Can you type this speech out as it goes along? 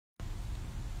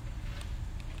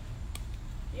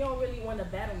don't really want to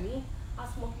battle me,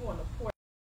 I'll smoke you on the porch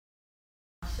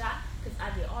shot because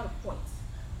I get all the points.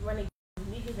 Running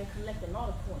niggas and collecting all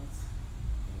the points.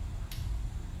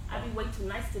 I be way too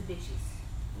nice to bitches.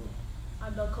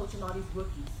 I done coaching all these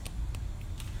rookies.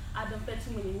 I done fed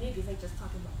too many niggas, ain't just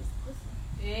talking about this pussy.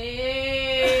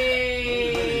 Hey.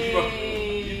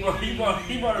 He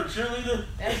brought a cheerleader?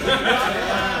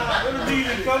 Where did he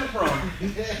even come from?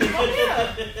 Oh,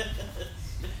 yeah.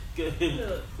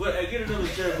 Well, hey, get another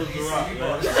chair for the rock,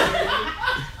 man.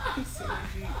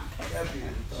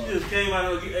 She just came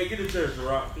out of hey, get a chair,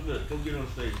 Ciroc. Come get on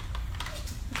stage.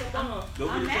 Go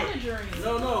I'm get managering.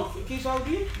 No, keep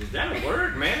talking again. Is that a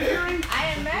word? Managering? I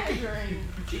am managering.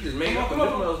 She just made up a new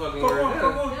motherfucking word.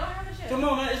 Come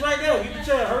on, man. It's right there. Get the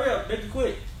chair. Hurry up. Make it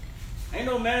quick. Ain't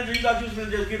no manager. You thought you was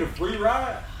gonna just get a free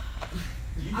ride?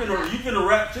 You finna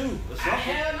rap too or something?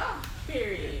 Hell no.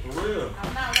 Period. For real.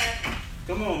 I'm not rapping.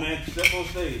 Come on, man. Step on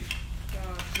stage.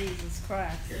 Oh, Jesus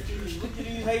Christ. Look at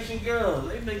these Haitian girls.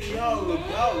 They making y'all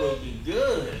looking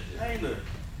good. Ain't it?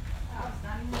 I was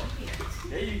not even here.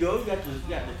 There you go. You got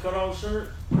the cut off shirt.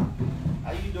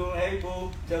 How you doing? Hey,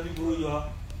 boo. Tell people who you are.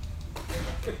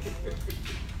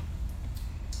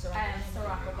 I am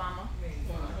Barack Obama.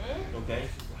 Okay.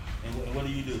 And what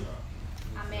do you do?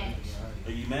 I manage.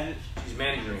 Do you manage? She's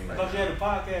managing. I thought you had a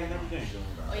podcast and everything.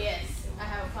 Oh, yes. I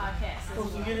have a podcast.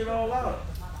 Supposed to get it all out.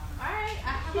 Alright,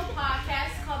 I have a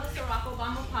podcast called the Barack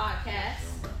Obama Podcast.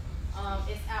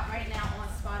 It's out right now on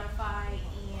Spotify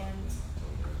and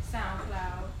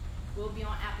SoundCloud. We'll be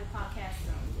on Apple Podcasts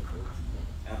soon.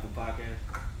 Apple Podcast.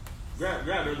 Grab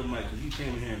the other mic because you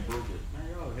came in here and broke it. Man,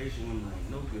 y'all Haitian women ain't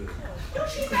no good.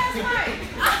 Cheap ass mic.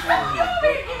 You over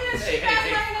here giving us cheap ass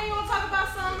mic and then you want to talk about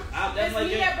something that's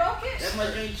me that broke it? That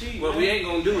mic ain't cheap. What we ain't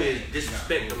gonna do is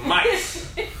disrespect the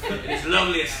mics and this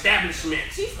lovely establishment.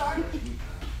 She started.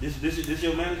 This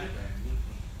your manager?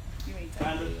 You ain't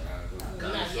Kinda?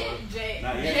 Not yet. Jay.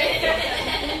 Not yet.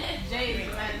 Jay is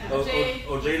the manager.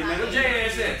 Jay the manager? Jay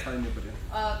ass that.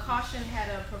 Caution had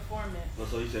a performance.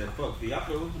 So he said, fuck, I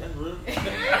feel that's real. They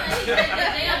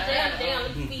on the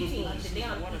B team. They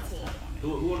on the B team.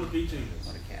 Who on the B team?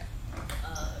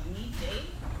 Me, Jay.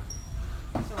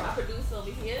 So our producer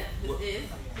over here. This is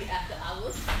the After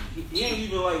Hours. He ain't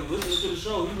even like listening to the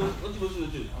show. What you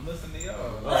listening to? I'm listening to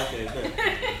y'all. Oh, okay, good.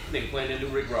 Nigga playing that new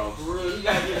Rick Ross. For real, you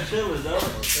gotta get chillin', dog.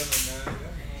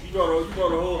 You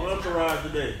brought a whole entourage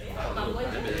today. My boy,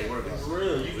 That bitch ain't working. For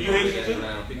real. You Haitian too?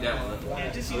 Pick that one up.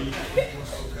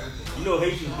 You know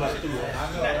Haitians black too, right?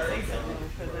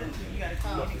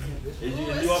 Is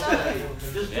you off that?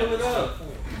 Just pull it up.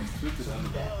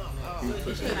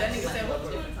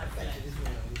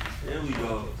 There we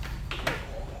go.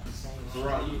 So,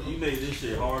 Rob, you made this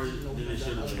shit harder than it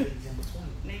should have been.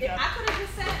 I could have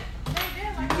just sat right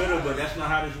there You like could have, but that's not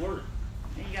how this works.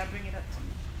 And you gotta bring it up to me.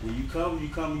 When you come,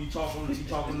 you talk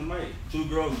on the mic. 2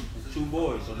 girls, 2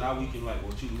 boys. So now we can like,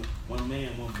 well, 1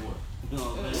 man, 1 boy. You know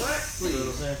what I'm saying? What? You know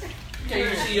what I'm saying? Can't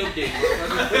even see your dick.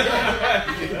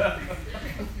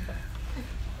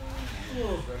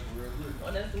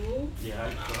 Oh, that's the move? Yeah,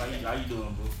 how you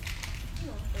doing, boo?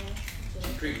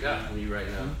 She creeped out from you right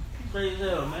now. Crazy as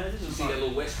hell, man. This You is see that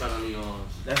little wet spot on your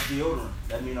arms. That's deodorant.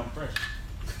 That mean I'm fresh.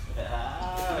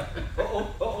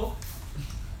 Uh-oh.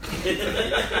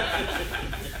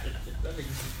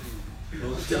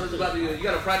 Tell us about you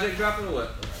got a project dropping or what?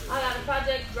 I got a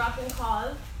project dropping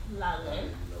called La Lin,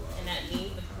 and that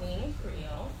means the Queen of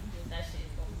Creole. That shit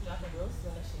is gonna be dropping real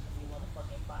soon. That shit gonna be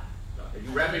motherfucking fire. Are you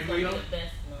rapping Creole? The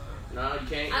best, No, you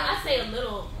can't. I say a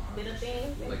little bit of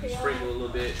things. in Like you Creole. sprinkle a little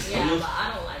bit. Yeah, but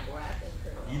I don't like rapping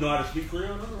Creole. You know how to speak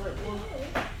Creole? No, right, boy.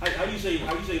 How you say?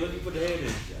 Let me put the head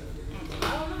in. I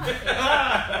don't know how to say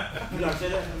that. You know how to say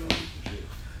that?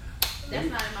 That's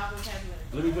not in my vocabulary.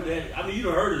 Let me put the head. I mean, you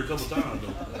done heard it a couple times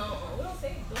though. No, we don't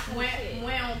say it.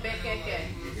 When on Bekeke.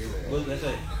 What does that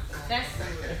say? That's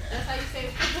how you say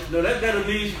it. No, that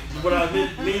means what I mean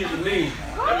to me.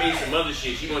 That means some other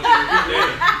shit. She wants you to repeat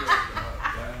that.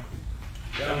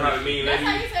 That probably mean That's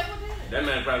let how me. you say what it is. That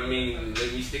man probably mean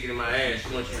let me stick it in my ass.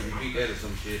 She wants you to repeat that or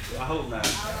some shit. I hope not. I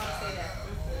don't know how to say that.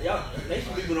 Y'all,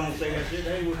 some people don't say that shit.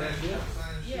 They ain't with that shit.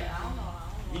 Yeah, I don't know.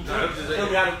 You tell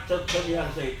me how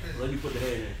to say. Let me put the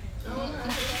head in.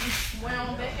 When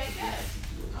on Bekeke.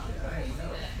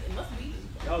 It must be.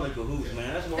 Y'all like cahoots,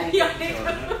 man. That's what I'm talking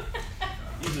about, man.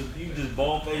 You just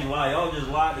bald faced lie. Y'all just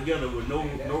lie together with no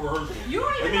rehearsal. You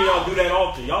don't even I mean, know. y'all do that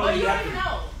often. Y'all Oh, don't you even don't have even to.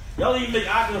 know. Y'all didn't even make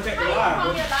eye contact How to you lie, call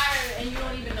bro. me a liar and you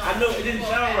don't even know? I know it didn't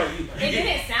sound right. It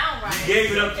didn't sound right. You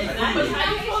gave it up too Exactly. freely.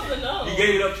 How you supposed to know? You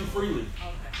gave it up too freely.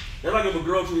 Okay. That's like if a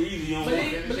girl too easy, you don't want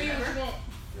Believe it. what you want.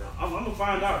 I'm gonna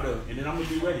find out though, and then I'm gonna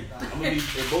be ready. I'm gonna be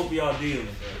if both of y'all dealing.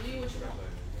 Leave what you want.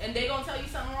 And they gonna tell you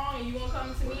something wrong, and you gonna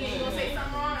come to me and you gonna say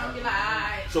something wrong. I'm gonna be like,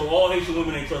 alright. So all Haitian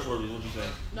women ain't trustworthy. Is what you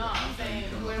saying? No, I'm saying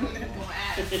whoever you gonna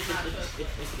ask, it's not trustworthy.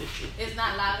 It's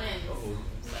not loud in.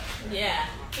 Yeah.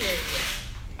 Period.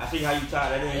 I see how you tie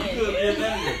that in. You could be a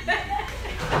manager.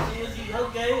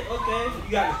 Okay.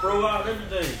 You got to throw out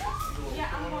everything.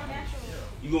 Yeah, I'm going natural.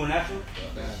 You going natural?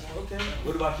 Okay.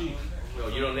 What about you? Yo,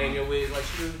 you don't name your wigs like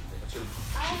you do?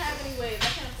 I don't have any ways. I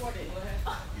can't afford it.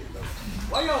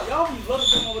 Why y'all be loving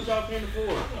something what y'all can't afford?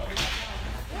 Yeah,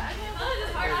 I can't afford it.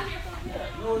 It's hard out here for me.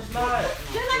 No, it's not.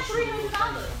 They're like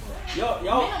 $300. Y'all.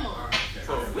 Minimum.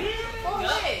 For a wig? For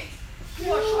wigs. For a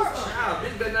short one. Nah,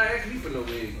 bitch better not ask me for no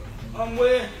wig. I'm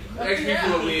where? Ask me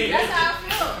for a wig. That's how I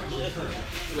feel.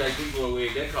 You ask me for a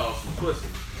wig, that costs some pussy.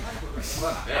 I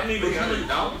mean, but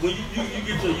 $300. when you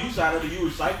get your use out of it, you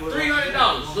recycle it.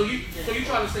 $300. So you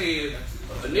trying to say a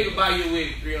nigga buy you a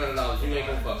wig $300? You ain't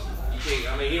gonna fuck him. You can't.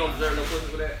 I mean, he don't deserve no pussy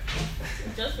for that.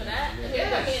 Just for that?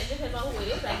 Yeah. It depends on who it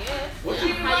is, I guess. What you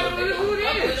mean How by who it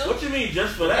is? What you mean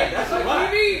just for that? That's a What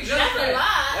lot. do you mean? Just That's a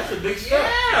lot. That's a big step.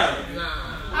 Yeah. Nah.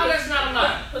 How that's not a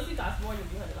lot? Pussy costs more than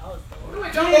 $300 though.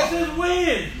 What This is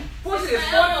when. Pussy is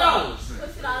 $40.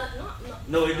 Pussy dollars,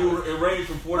 No, it ranges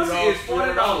from $40 Pussy is to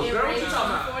 $40. $40. Girl, what you talking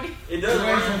about? 40 It It does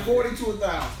ranges range from 40 to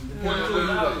 1,000. $40 to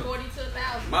 $1,000. 40 to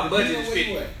 1,000. My budget is Depending on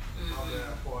 50. where you at.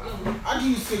 I give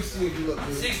you 60 if you look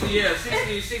good. 60, yeah,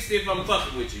 60 if I'm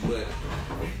fucking with you, but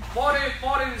 40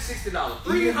 to $60.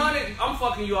 300, I'm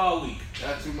fucking you all week.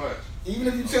 Not too much. Even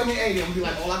if you tell me 80, I'm gonna be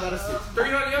like, all I got is 60.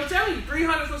 300, I'm telling you,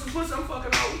 300 for some pussy, I'm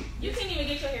fucking all week. You can't even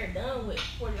get your hair done with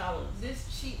 $40. This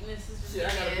cheapness is just Shit, I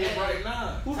gotta pay right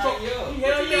now. Who Tighten told you up.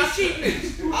 Hell yeah,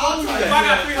 cheapness. I'll If try I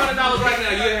that. got $300 right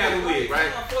now, you'd have a wig,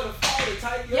 right? For the fall to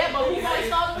tighten you Yeah, up. but who gonna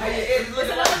install the Hey, wig? your edges It's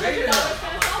looking like baby $100 now. for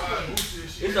the software.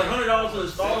 It's $100 to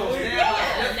install it. Yeah,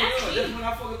 that's That's cheap. when I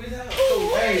fuck a bitch out.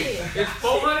 So, hey, It's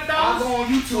 $400. I'll go on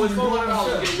YouTube So it's and do it $400 to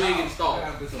myself. get a wig installed.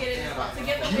 To get it installed. To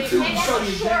get the wig. YouTube Hey, will show that's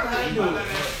you a short exactly how you one. do it.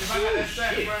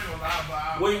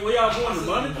 Where y'all going to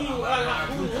Monarchy? Who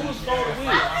installed the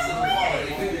wig?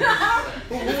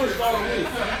 Who installed the wig?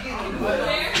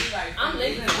 Where? I'm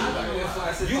lazy. You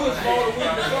installed the wig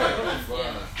yourself.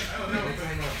 Yeah.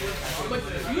 But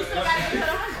you still gotta get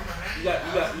her on. You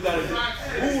got to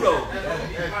who though?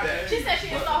 She said she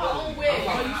installed her own wig,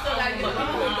 but you still gotta get But her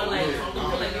people on. feel like you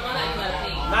gotta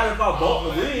pay. Not if I bought the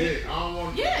wig.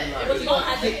 Yeah. But you don't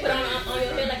have to put on your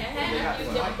head like a hat. You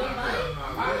just don't buy it.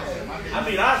 I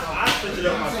mean, I stitch it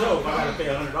up myself. I gotta pay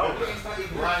 $100.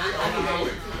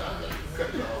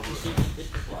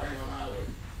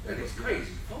 That is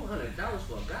crazy. $400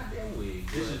 for a goddamn wig.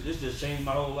 This just changed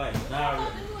my whole life. Now,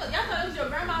 Y'all thought it was your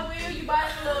grandma wig, you buy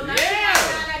it a little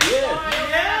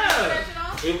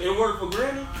it worked for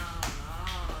Granny.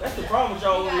 That's the problem with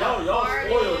y'all. Y'all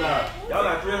spoiled now. Y'all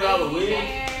got $300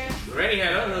 wigs. Granny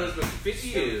had her husband for 50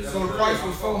 years. So the price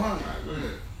was 400.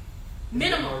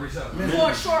 Minimum.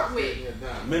 For a short wig.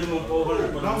 Minimum 400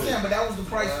 for But the I'm wig. saying, but that was the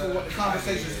price for what the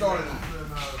conversation started on.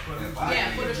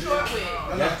 Yeah, for the short wig.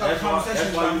 That's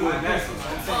why you went natural.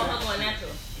 Oh, I'm going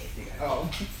natural. Oh.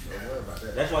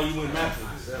 That's why you went natural.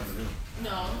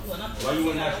 No. Why you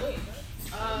went natural?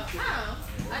 I don't know.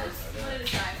 I just wanted to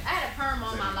try. I had a perm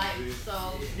all my life,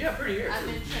 so Yeah, pretty hair. I've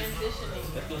been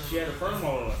transitioning. That's because she had a firm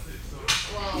on.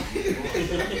 Well,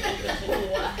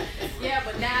 yeah,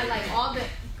 but now like all the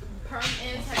perm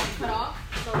ends have been cut off,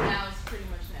 so now it's pretty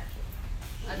much natural.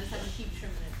 I just have to keep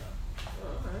trimming it though.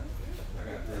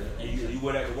 And you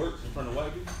wear that to work in front of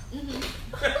white people?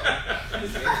 I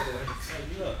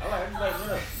like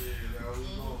that.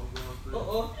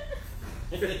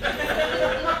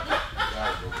 I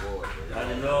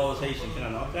didn't know I was Haitian.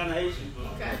 I'm kind of Haitian.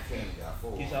 Okay.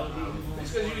 Keep out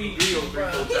It's because you eat grill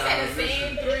 3-4 He said times. the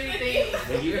same three things.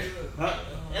 Huh?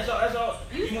 That's all.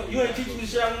 You ain't teaching me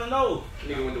shit I want to know.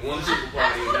 Nigga went to one super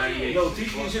party and now you ain't. Yo,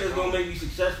 teach me shit that's gonna make me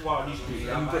successful out these streets.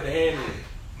 Let me put the head in it.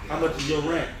 How much is your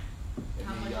rent?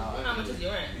 How much is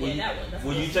your rent? When Yeah, that one. That's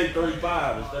when you one. take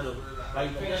 35 instead of like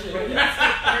shit like that.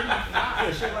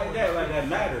 Yeah, shit like that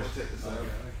matters. He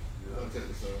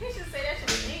should say that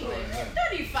shit in English.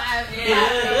 35.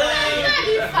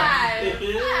 Yeah. 35.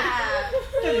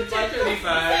 35.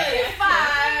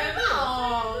 35.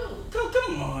 Oh.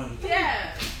 Come on.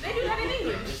 Yeah. They do that in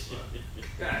English.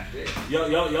 God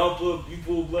damn. Y'all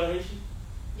full blood Haitian?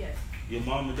 Yes. Your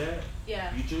mom and dad?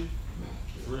 Yeah. You too?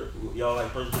 Y'all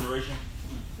like first generation?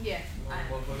 Yeah. I am.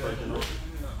 First generation?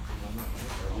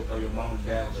 Or your mom and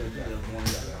dad? I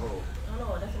don't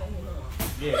know. That's what I mean.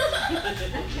 Yeah.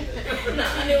 No, I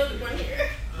knew it was born here.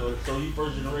 So you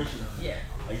first generation? Yeah.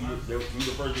 Are you the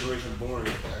first generation born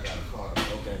here? I got a car.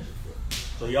 Okay.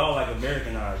 So y'all like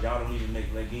Americanized. Y'all don't even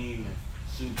make legumes and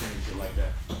soup and shit like that.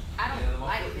 I don't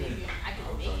like bacon. I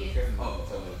can make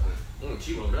it.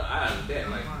 She wrote up. I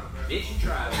understand. Like, bitch, you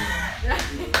try it.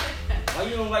 Why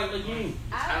you don't like legumes?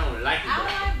 I don't like it. I don't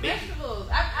like vegetables.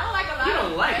 I don't like a lot. You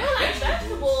don't like I don't like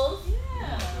vegetables.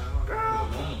 Yeah. Girl.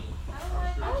 I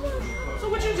don't like vegetables. So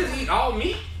what you just eat all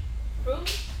meat?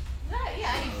 Fruit, Yeah,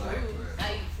 I eat fruit.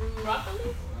 I eat fruit. broccoli.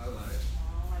 Oh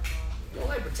my god. You don't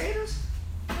like potatoes?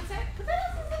 Potatoes is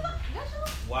a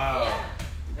vegetable? Wow. Yeah.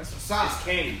 That's a It's sauce.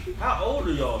 candy. How old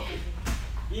are y'all?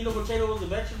 You know potato was a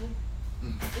vegetable?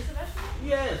 It's a vegetable?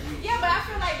 Yes. Yeah, but I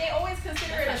feel like they always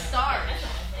consider it a starch.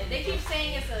 They keep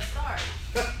saying it's a starch.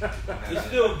 It's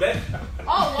still vegetable.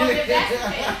 Oh, well, if that's the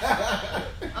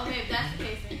case. Okay, if that's the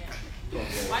case, then yeah.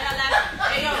 Why y'all laughing?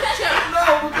 Hey, yo, chill.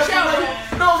 No, because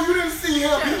Chill. no, you didn't see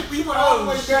him. He went all the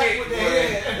way back with the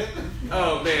head.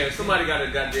 Oh man, somebody got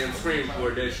a goddamn screen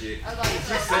for that shit. I was like, She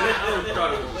said it. I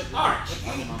thought it was starch.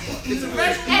 It's a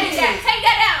vegetable. edit that. Take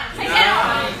that down. Take that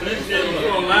off. You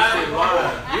on live?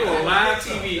 You on live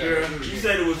TV, girl. You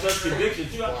said it was such conviction.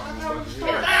 You like,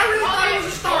 I really thought it was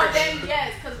a starch. Then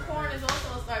yes, because corn is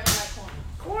also a starch. I like corn.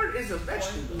 Corn is a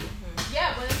vegetable.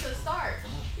 Yeah, but it's a starch.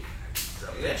 It's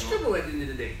a vegetable at the end of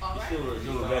the day. All it's right. still a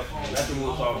vegetable. That's what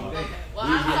we're talking about. Okay. Well,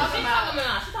 We I'm was talking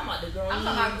about. She's talking about the green. I'm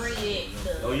talking about green. shit,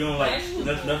 the Oh, you don't like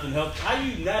vegetables. nothing healthy? How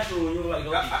you natural when you don't like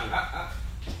healthy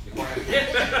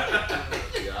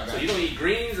So you don't eat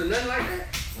greens or nothing like that?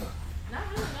 Not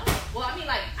really, no. Well, I mean,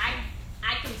 like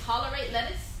I can tolerate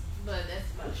lettuce, but that's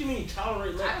shit? about What you mean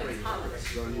tolerate I lettuce? can tolerate.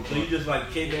 So you just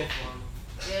like K-Beth?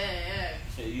 Yeah.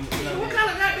 What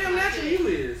kind of goddamn natural you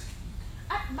is?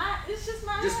 It's just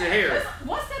my Just the hair. It's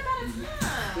one step at a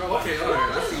time. Oh, okay, all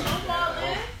right. I see. I'm all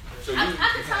in. So I you,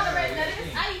 can tolerate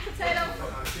lettuce. I eat potatoes.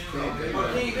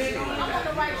 I'm on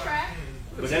the right track.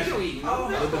 But that's the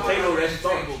potato that's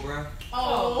starch.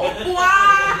 Oh,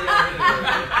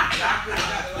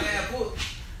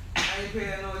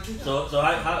 So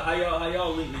how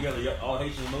y'all link together? Y'all all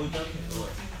Haitians know each other? Or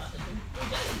what?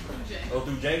 Oh,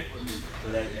 through Jay?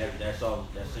 So that's all.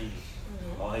 That's seen.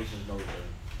 All Haitians know each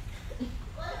other.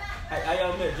 How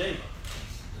y'all met Jay?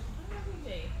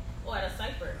 Oh, at a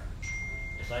cipher.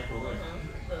 The cypher where?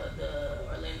 The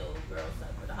Orlando girl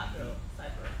cipher, the hot girl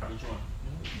cipher. Which one?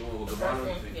 the one with The the first bottom?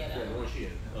 one, yeah, that the one she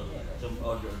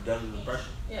had. Doesn't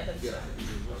depression? Yeah, that's Yeah.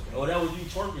 Oh, that was you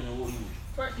twerking or what you?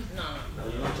 twerk. No, Oh,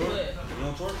 you don't twerk? You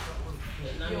don't twerk?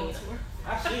 I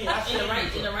mean, I seen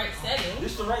in the right setting.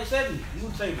 This the right setting. You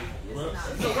would say, bro. What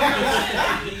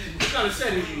kind of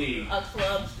settings you need? A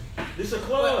club. This a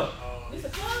club. This a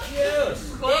club?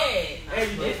 Yes. Dead. Hey,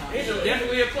 It's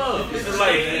definitely a club. It's a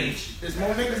stage. There's more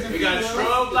niggas than We got a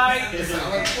strobe light. We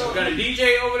got a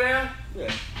DJ over there.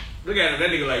 Yeah. Look at him. That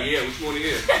nigga like, yeah, which one it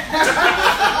is?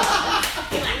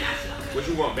 What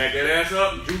you want? Back that ass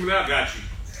up? Juvenile got you.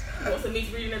 You want some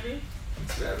mixed breeding up here?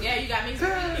 Yeah, you got me some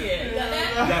Yeah. You got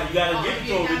that? You gotta Oh, give it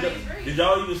you to got him. mixed breed. Did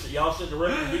y'all set the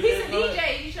record? He's a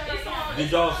DJ. You show me song.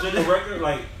 Did y'all set the record?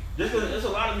 Like, there's a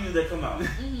lot of music that come out.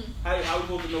 How we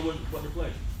supposed to know what to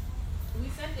play? We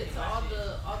sent it to all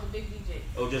the big DJs.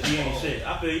 Oh, just he ain't shit.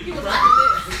 I feel you. He You was right. on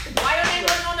the list. Why your name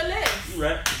wasn't on the list? You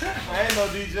right. I ain't no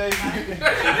DJ.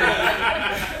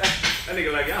 That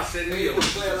nigga like, y'all setting me up.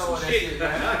 Play along with that Shit. shit,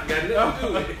 Got nothing to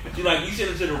do with it. You like you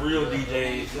send it to the real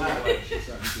DJs.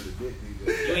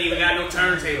 You ain't even got no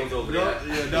turntables over there.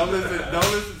 Don't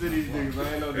listen to these niggas.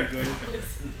 I ain't no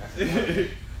DJ.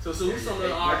 So who's some of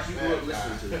the artists you grew up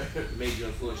listening to that made you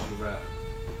influence you to rap?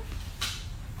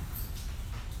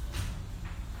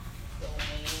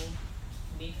 Wayne,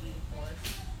 Nicki, of course.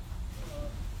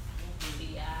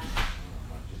 B.I.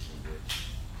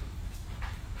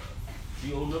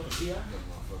 You old enough for T.I.?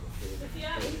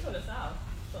 B.I. He's from the South.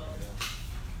 So,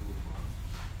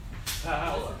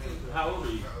 How old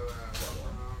are you?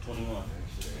 21.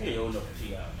 You ain't old enough for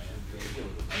T.I., man.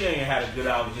 You ain't had a good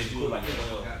album since you was like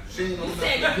 12. you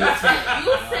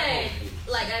said,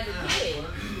 like, as a kid.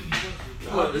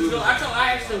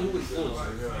 I asked him who influenced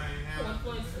you. Who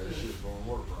influenced me?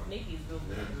 Nicki's real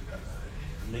good.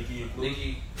 Nicki,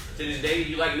 To this day,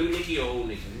 you like new Nicki or old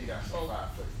Nicki? Oh,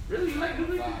 Really, you like new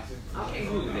Nicki? I can't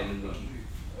agree with that new Nicki.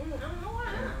 I don't know why.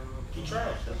 he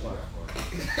trash. That's why.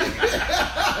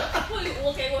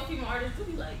 Okay, what female artists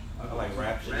do you like? I like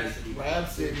rap shit.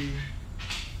 Rhapsody.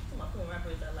 Some of my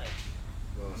rappers I like.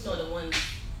 You know the ones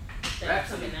that are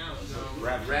Rhapsody. coming out.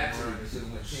 Rap.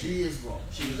 She is wrong.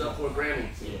 She was up for a Grammy.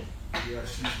 Yeah. Yeah,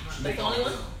 she. That's the only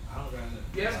one?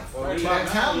 Yeah. To that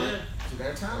talent. To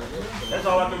that talent. That's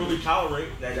all I can really tolerate.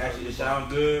 That actually sound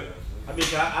good. I mean,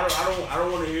 I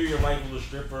don't want to hear your wife was a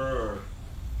stripper or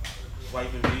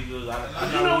swiping visas. You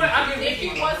know what? I give Nikki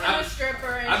Nikki. wasn't a stripper,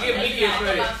 and I give Nikki a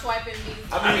credit. about swiping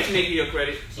visas. I give Nikki a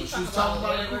credit. She's talking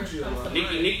about coochie.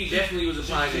 Nikki definitely was a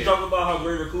She pioneer. talking about how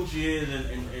great her coochie is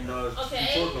and Okay.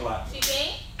 she talking a lot. She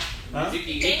think? Huh?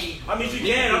 Nikki. I mean, she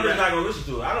can. I'm just not gonna listen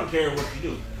to it. I don't care what she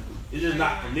do. It's just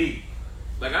not for me.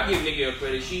 Like I give Nikki a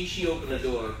credit. She opened the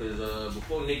door because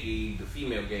before Nikki, the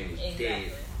female game was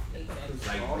dead.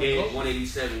 Exactly. Like dead,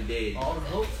 187 dead. All the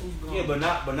goats was gone. Yeah,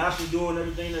 but now she's doing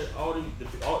everything that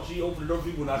all she opened the door for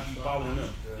people. Now she's following them.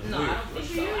 It's No, weird. I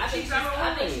don't think so.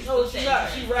 I think she's No,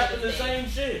 she rapping the same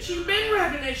shit. She been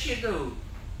rapping that shit though.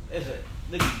 It's a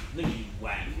Nikki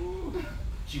whack.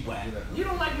 She whack. You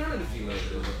don't like none of the females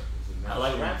though. I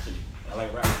like Rhapsody.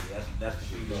 That's the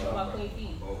shit. What about Queen P? You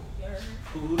heard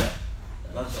her? Who that?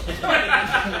 I was just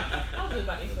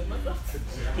about to explain myself.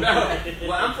 No,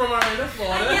 well I'm from Orlando,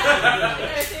 Florida. Yeah, you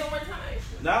gotta say it one more time.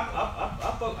 Now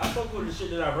I fuck with the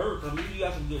shit that I've heard from you. You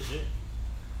got some good shit.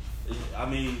 I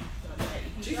mean,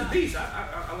 She's a beast.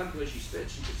 I like the way she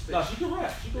spits. She can spit. no, she can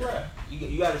rap. She can rap.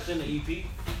 You got to send the EP.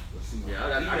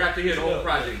 Yeah, I got to hear the whole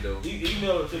project though.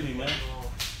 Email it to me, man.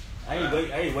 I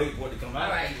ain't waiting for it to come out.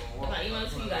 Alright, if I email it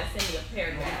to you, you gotta send me a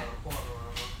paragraph.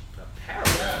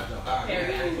 Paragraph. A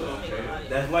paragraph.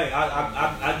 That's like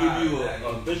I give you an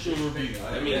official review.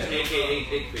 That means AKA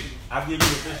dick pic. I give you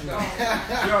official. I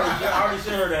already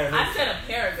sent her that. I said a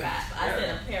paragraph. I said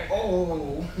a paragraph.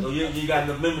 Oh. So you got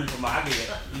the memory from my. I get it.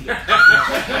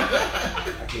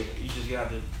 I get it. You just got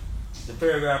the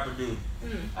paragraph produced.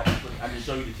 I can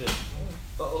show you the tip.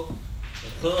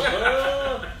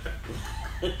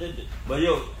 But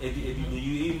yo, when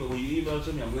you email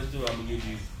to me, I'm listening to it. I'm gonna give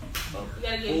you. You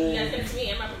gotta send it to me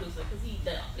and my producer, cause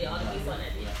they all the beats on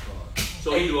that beat.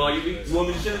 So he do all your beats? You want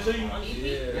me to send it to you? On the EP?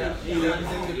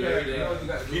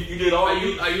 You did all Are your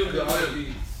you beats? are you a good player?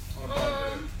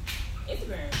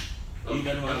 Instagram. Oh, you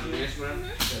got him on Instagram?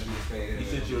 He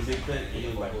sent you a big pic and you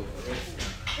was like,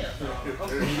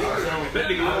 That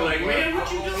nigga look like, man,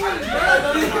 what you doing?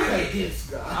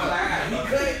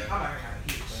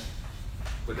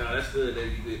 But no, that's good that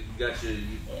you got your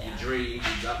Dre, you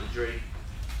got the Dre.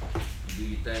 You do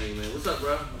your thing, man. What's up,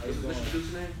 bro? What's your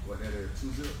producer name? What that is?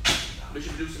 20. What's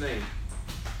your producer name?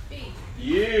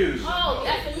 you. Oh,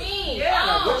 that's me.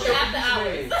 Yeah, what's Oh, your after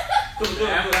hours.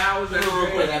 After hours, that's Real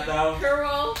quick, great. after hours.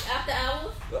 Curl, after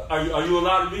hours. Are you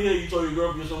allowed to be here? You told your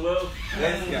girlfriend somewhere else?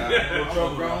 This guy.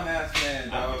 I'm a grown ass man,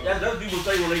 dog. That's what people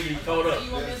say when they get caught up.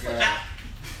 You want me to This switch guy. out?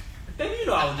 Then you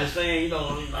know I was just saying, I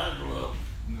grew up.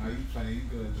 No, you playing, you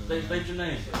good. Though, State your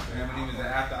name. man, my name is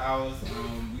After Hours.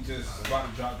 We just about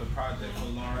to drop the project for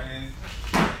Lauren.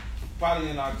 Probably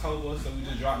in October, so we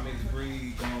just dropped Mixed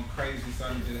Breed, going crazy, so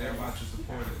I need everybody to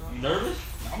support it. You nervous?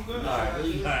 I'm good. Alright,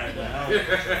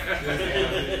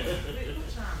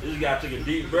 this guy took a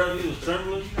deep breath. He was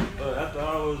trembling. After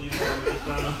hours, he was just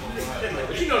trying to.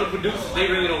 But you know the producers, they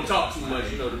really don't talk too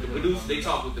much. You know, the producers, they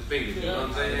talk with the fingers, you know what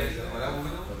I'm saying?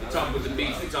 They talk with the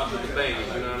beats, they talk with the bangers,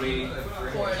 you know what I mean?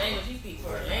 Foreign language. He speaks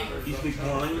foreign language. He speaks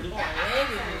foreign languages? Foreign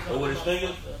language. Oh, with his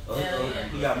fingers?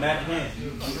 He got magic hands.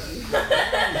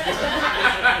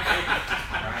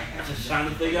 Just trying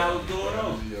to figure out what's going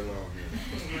on.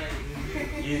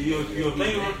 You a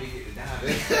fingerer?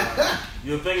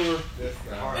 You a fingerer?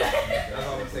 That's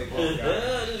all I'm saying.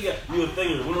 You a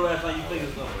fingerer. When the last time you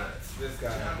fingered something? This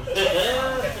guy.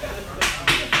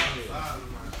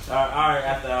 Alright,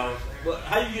 after hours. But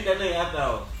how you get that name after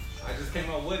hours? I just came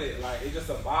up with it. Like, it's just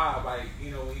a vibe. Like,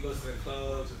 you know, when you go to the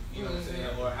clubs, you know what I'm saying?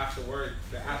 Or after work,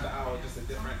 the after hour just a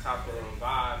different type of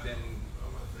vibe than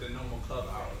the normal club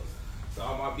hours. So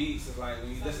all my beats is like,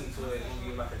 when you listen to it, it'll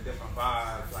give like a different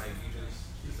vibe. Like,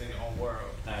 it's in your own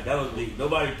world. Alright, that was deep.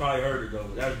 Nobody probably heard it though,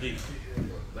 but that was deep.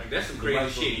 Like, that's some crazy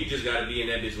shit. You just gotta be in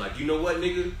that bitch like, you know what,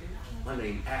 nigga? My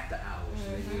name After Hours,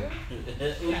 nigga.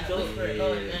 Who you told?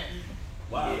 Yeah.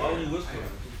 Why would you whisper?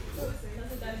 Because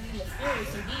it gotta be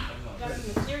mysterious and deep. It gotta be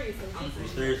mysterious and deep.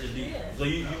 Mysterious and deep. Yeah. So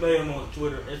you made him on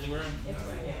Twitter, Instagram,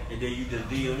 Instagram. and then you just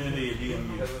DM him and DM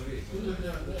you.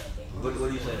 What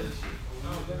do you say?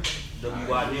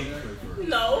 WYD?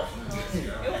 No.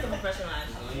 It was a professional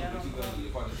idea.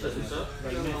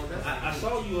 Like, man, I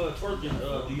saw you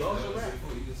twerking. Do you also rap?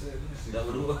 That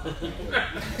what it was?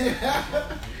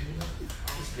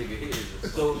 This nigga here.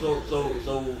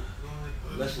 So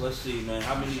let's see, man.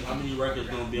 How many records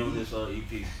gonna be on this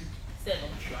EP?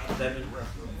 7.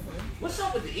 What's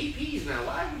up with the EPs now?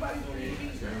 Why everybody doing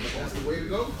EPs now? That's the way to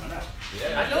go. I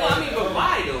know, I mean, but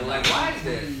why though? Like, why is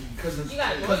that? Because You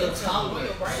got of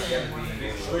tolerance.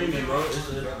 Streaming, bro. We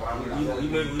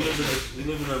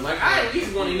live in a Like, I at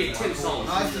least want to hear 10 songs.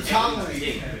 No, it's the tolerance.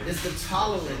 It's the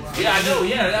tolerance. Yeah, I know.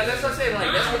 Yeah, that's what I say.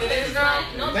 Like, that's what it is now.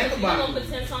 No, Think you about don't put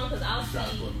 10 songs because I'll see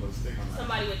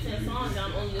somebody with 10 songs and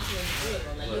I'm only listening to 3 of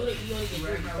them. Like, you only get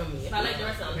 3 from me. If I like the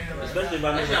rest of them, especially if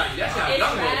I That's never, how it's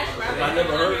young trash, ones. bro. if I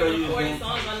never heard of you. 40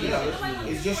 songs on Yeah,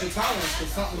 it's just your tolerance for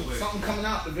something coming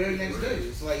out the very next day.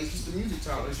 It's like it's just the music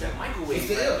tolerance. It's that microwave It's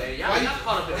the rap, ill. man. Y'all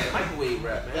caught up in that microwave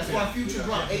rap, man. That's why Future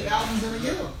dropped 8 albums in a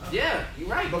year. Yeah, you're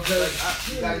right.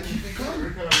 Because you gotta keep it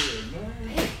coming.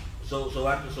 So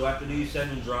after these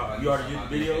 7 drop, you already did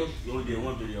the videos. You only did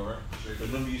 1 video, right? But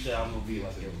remember you said I'm gonna be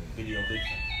like a video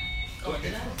fiction. Oh,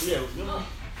 did I? Yeah, remember?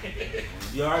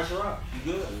 You alright, Sharab?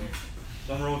 You good?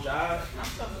 Something wrong with your eyes?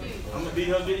 I'm gonna be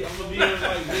her video. I'm gonna be her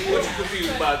like video. What you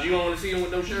confused about? You don't want to see him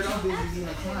with no shirt on?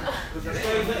 That's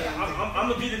crazy. I'm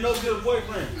gonna be the no good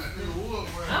boyfriend.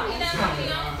 I'll get that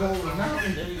video.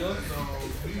 There you go.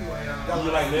 You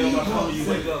like lay on my shoulder, you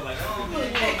wake up like,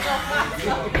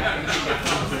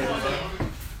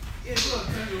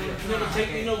 never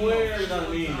take me nowhere. You know what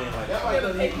I mean? Like,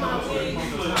 Never take my wig.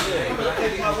 Yeah,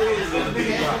 take my wig is gonna be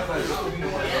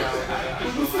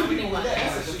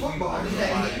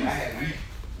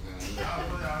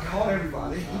Call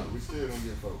everybody. We still don't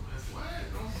get folks.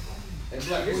 It's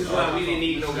like This is why we didn't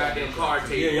need no goddamn card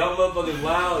table. Yeah, y'all motherfuckers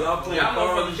wild. Y'all playing Y'all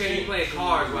cards motherfuckers and can't be shit. playing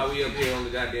cards while we up here on the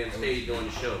goddamn stage doing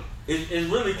the show. It's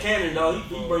really canon, dog.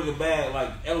 He bring a bad like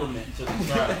element to the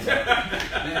tribe.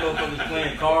 These motherfuckers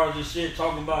playing cards and shit,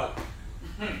 talking about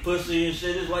pussy and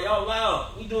shit. It's like y'all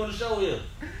loud. We doing the show here.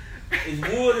 It's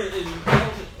wood and it's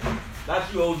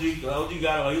not you, OG. The OG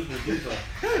got it like he was gonna do something.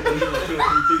 He gonna kill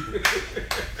 3 people.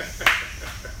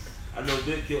 I know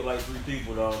Vic killed like 3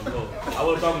 people, dog. I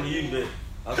wasn't talking to you, Vic.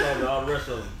 I was talking to all the rest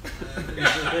of them.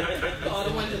 All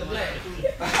the ones in the black. You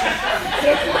said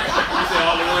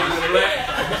all the ones in the black?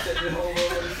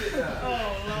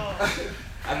 Oh, Lord.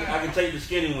 I can take the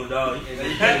skinny one, dog. You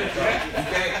can't.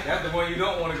 That's the one you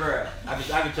don't want to grab. I can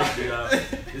take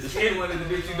the The skinny one is the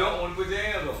bitch you don't want to put your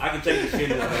hands on. I can take the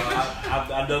skinny one,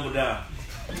 dog. I double down.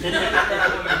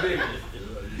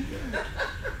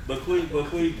 But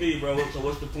Queen P, bro. So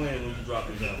what's the plan when you drop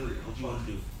this out? What you want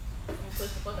to do? Push the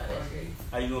fuck out of that shit.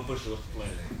 How you gonna push it? What's the plan?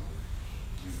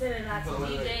 Send it out to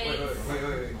DJs.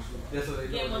 Wait. That's what they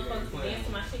do. Get motherfuckers to dance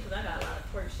to my shit because I got a lot of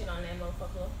twerk shit on that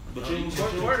motherfucker. But you ain't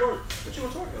twerk. But you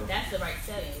want to talk though. That's the right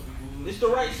setting. It's the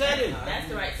right setting. That's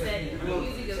the right setting. The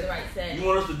music is the right setting. You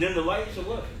want us to dim the lights or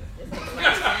what? It's the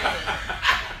right setting.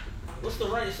 What's the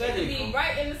right It setting? be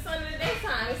right in the sun in the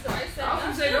daytime. It's the right setting. I was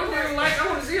gonna say, don't really like, I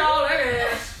want to see all that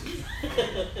ass.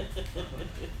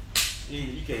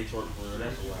 You can't twerk for real.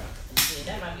 That's a lie. Yeah,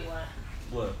 that might be why.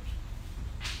 What?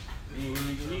 You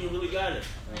ain't really got it.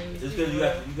 Just because you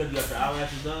got your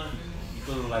eyelashes done, you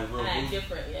feeling like real I act bougie.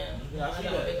 different, yeah. Yeah, I see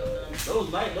don't that. think I'm done. Those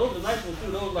are nice ones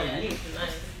too. Those like Yeah, meat. it's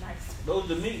nice. Those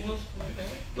the meat ones.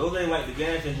 Those ain't like the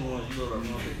gas station ones. You know what I'm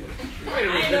saying? Wait a I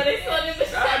didn't know minute. they sold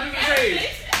this I'll give you change.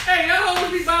 Hey, y'all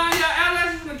hoes be buying your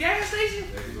eyelashes from the gas station?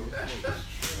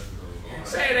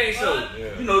 Say it ain't so.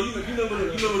 You know, you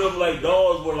remember them like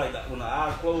dogs where like when the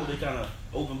eyes closed, they kind of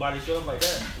open by themselves like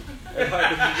that.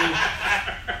 Everybody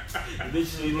the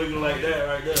bitches be looking like that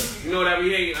right there. You know what I be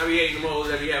hating? I be hating them hoes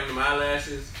that be having them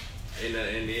eyelashes and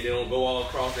they don't go all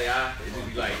across their eye. It just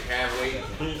be like halfway.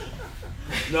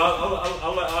 No,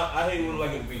 I hate when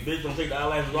like a bitch don't take the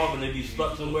eyelashes off and they be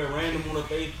stuck somewhere random on her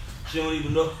face. She don't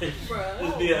even know.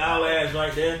 Just be an eyelash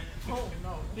right there. Oh,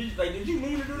 no. Did you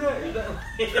mean to do that?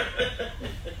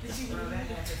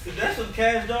 Is that some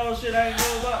cash doll shit I ain't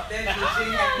know about? Don't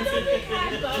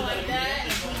go like that.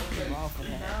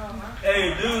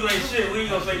 Hey, dudes ain't shit. We ain't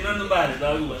gonna say nothing about it,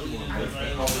 dog.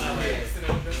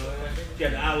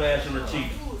 Got the eyelash on her cheek.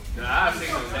 Nah, I'll say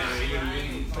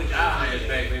something. Put your eyelash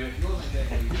back, baby.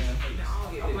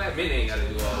 I'm glad men ain't gotta do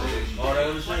all this. All that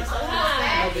other shit.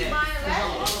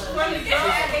 From the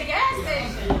gas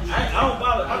station. I don't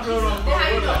bother. I girl don't How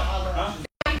you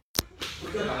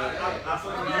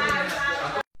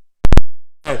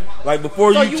know? Like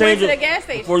before So you you change went to your, the gas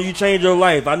station? before you change your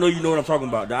life, I know you know what I'm talking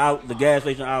about. The gas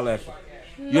station eyelashes.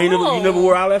 You No. never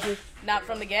wore eyelashes? Not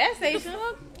from the gas station.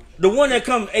 The one that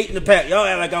comes 8 in the pack. Y'all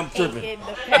act like I'm 8 tripping. in the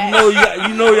pack.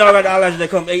 You know y'all got the eyelashes that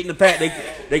come 8 in the pack.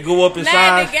 They go up in Not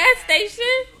size. at the gas station.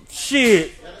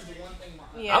 Shit.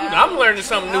 Yeah, I'm learning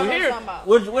something new here.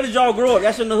 Where did y'all grow up?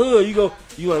 That's in the hood. You go.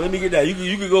 Let me get that.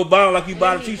 You could go buy them like you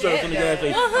buy the t-shirts from the gas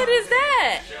station. What hood is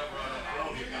that?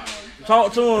 I'm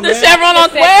Talk to him, The man. Chevron on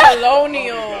 12?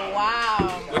 Colonial.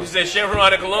 Wow. What you said,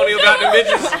 Chevron and Colonial got the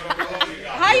bitches?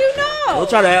 How you know? Don't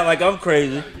try to act like I'm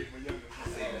crazy.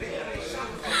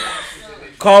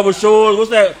 Carver Shores, what's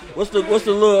that? What's the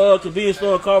little convenience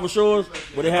store in Carver Shores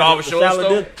where they have Carver the Shores salad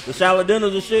store? the salad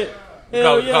dinners and shit?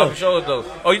 Hell yeah. Carver Shores though.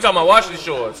 Oh, you talking about Washington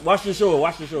Shores? Washington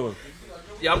Shores.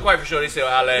 Yeah, I'm quite for sure they sell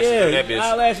eyelashes Yeah, in that bitch.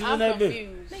 eyelashes in I'm that bitch.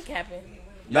 confused. They capping.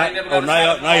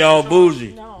 Now y'all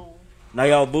bougie. No. Now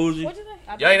y'all bougie. What'd you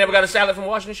say? Y'all ain't never got a salad from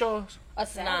Washington Shores? A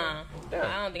salad. Nah,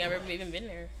 I don't think I've ever even been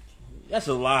there. That's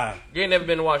a lie. You ain't never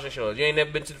been to Washington Shores. You ain't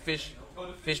never been to the fish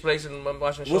place in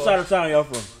Washington Shores. What side of town y'all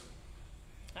from?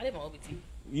 I live on OBT.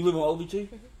 You live on OBT?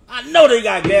 I know they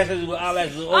got gas stations with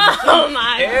eyelashes on OBT. Oh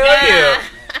my Hell god. yeah.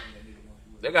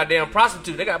 They got damn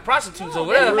prostitutes. They got prostitutes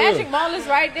over The there. Magic Mall is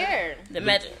right there. The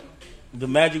Magic. The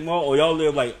Magic Mall, or y'all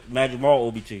live like Magic Mall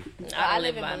OBT? I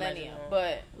live in by Millennium, Magic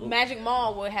Mall. but Magic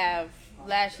Mall would have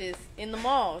lashes in the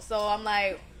mall. So I'm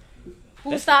like,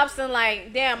 who stops and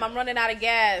like, damn, I'm running out of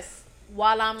gas.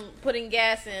 While I'm putting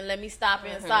gas in, let me stop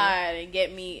inside and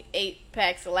get me 8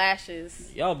 packs of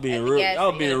lashes. Y'all At being the real, gas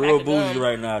y'all station. being Pack real of gum. bougie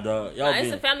right now, dog. Y'all It's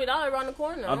being. a Family Dollar around the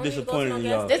corner. I'm I don't need to go to disappointed no in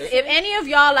gas y'all. station. If any of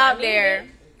y'all out there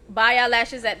buy your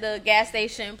lashes at the gas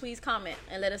station, please comment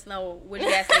and let us know which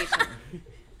gas station.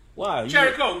 Why?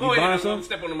 Cherry Coke, go you ahead buying and some?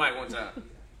 step on the mic one time.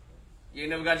 You ain't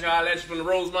never got your eyelashes from the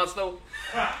Rosemont store?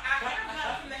 The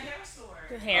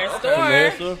hair From the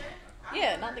hair store. store?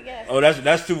 Yeah, not the gas. Oh,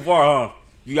 that's too far, huh?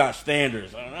 You got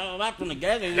standards. No, not from the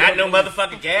gas station. Not no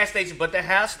motherfucking gas station, but the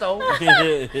hair store. See,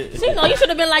 no, you should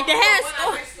have been like the hair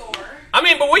store. I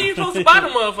mean, but where you supposed to buy them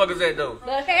motherfuckers at, though?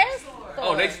 The hair store.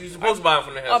 Oh, you supposed to buy them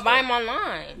from the hair Or store. buy them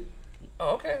online. Oh,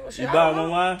 okay. Well, shit, You I buy don't them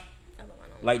know. online?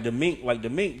 Like the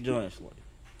mink joints.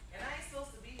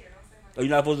 Oh, you're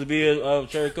not supposed to be here,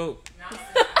 Cherry Coke?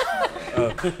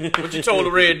 What you told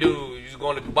the red dude? You was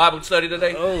going to Bible study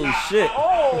today? Oh, shit.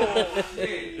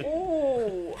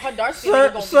 Ooh, her dark skin Sir,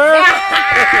 is gonna sir. be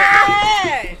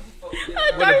bad.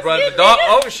 With the brother, the dog.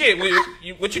 Oh, shit.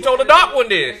 What you told the dark one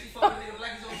did?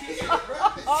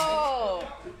 Oh,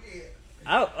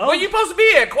 Where you supposed to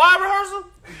be at? Choir rehearsal?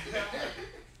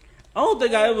 I don't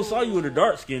think I ever saw you with a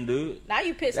dark skin, dude. now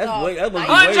you pissed That's off. way- that must Now be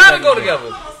you- I ain't trying to go together.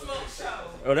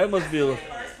 Oh, that must be a...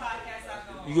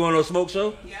 You going to a smoke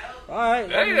show? All right.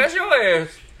 Hey, that's your ass.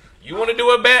 You want to do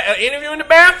an interview in the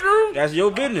bathroom? That's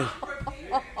your business.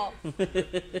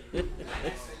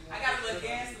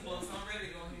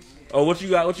 Oh, what you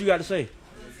got? What you got to say?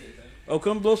 Oh,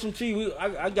 come blow some tea.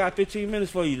 I got 15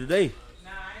 minutes for you today.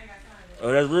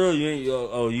 Oh, that's real. You ain't.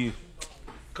 Oh, you.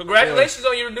 Congratulations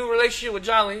on your new relationship with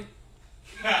Jolly.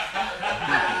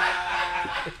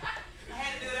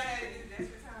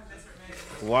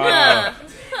 Wow.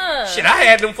 Shit, I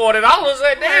had them $40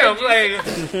 that damn.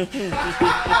 Like,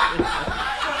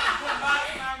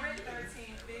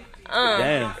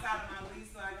 Damn.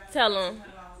 Tell them.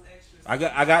 I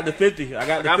got the 50. I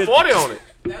got the I got 50. 40 on it.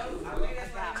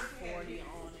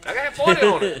 I got 40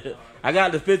 on it. I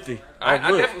got the 50. I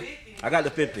Oh, good. definitely. I got the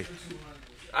 50.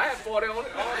 I had 40 on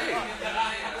it all day.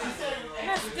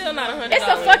 That's still not $100. It's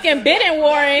a fucking bidding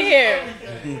war in here.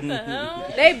 What the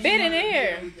hell? They bidding in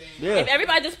here. Yeah. If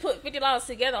everybody just put $50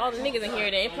 together, all the niggas in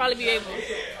here, then it'd probably be able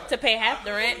to pay half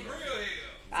the rent.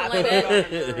 Something like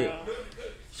that.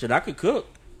 Shit, I could cook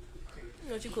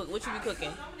What you cook? What you be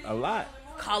cooking? a lot.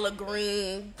 Collard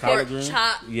green, Collard pork green.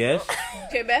 chop. Yes.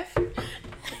 Okay, Beth.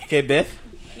 Okay, Beth.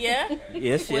 Yeah.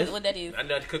 Yes, yes. What that is? I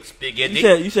know how to cook spaghetti.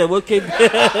 You said what? K. You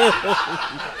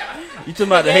talking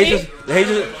about the Haitian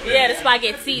Yeah, the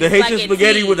spaghetti. the Haitian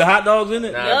spaghetti with the hot dogs in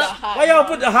it? Nah. Yup. Why y'all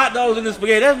put the hot dogs in the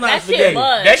spaghetti? That's not That spaghetti. shit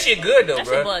buzz. That shit good though, That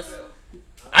bro. shit buzz.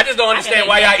 I just don't understand make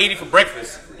why that. y'all eat it for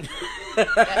breakfast.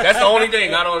 That's the only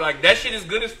thing. I don't like that shit is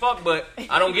good as fuck, but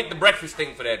I don't get the breakfast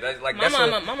thing for that. That's like My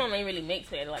that's mom ain't really make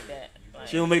spaghetti like that. Like,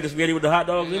 She don't make the spaghetti with the hot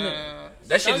dogs in it.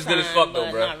 that shit is good as sometimes, fuck though,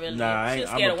 but bro. Not really. Nah, I ain't- She's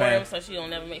I'm scared a of fan. worms, so she don't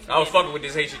never make spaghetti. I was fucking with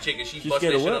this Haitian chick and she She busted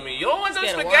scared that of shit what? on me. You don't want some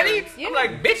Scared of spaghetti? worms. I'm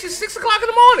like, bitch, it's 6 o'clock in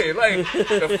the morning.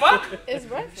 Like, the fuck? It's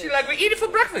breakfast. She like, we eat it for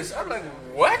breakfast. I'm like,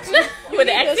 what? With the need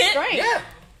the accent? strength. Yeah.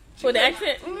 With the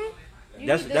accent?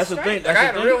 That's the thing. Like, I That's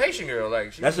had the a real thing. Haitian girl.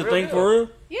 Like, she That's the was real thing good. for real.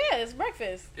 Yeah, it's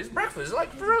breakfast. It's breakfast.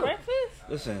 Like, for real. Breakfast?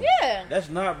 Listen. Yeah. That's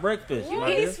not breakfast. You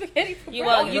my eat dear. spaghetti for You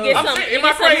breakfast. you get I'm some saying, you am I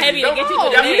get some crazy? heavy to No, get you no, to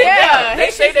the yeah, day. Yeah, They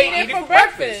say they Haitians eat it for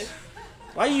breakfast.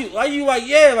 Why you like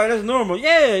like that's normal?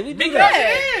 Yeah, we do Because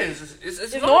that. it is.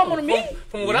 It's normal to me.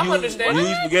 From what I'm You understanding.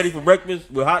 eat spaghetti for breakfast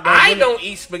with hot dogs I in it? don't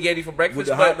eat spaghetti for breakfast, With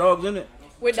the but hot dogs in it?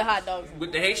 With the hot dogs.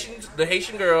 with the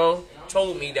Haitian girl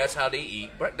told me that's how they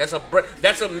eat. That's a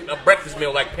breakfast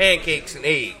meal like pancakes and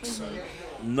eggs.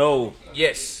 No.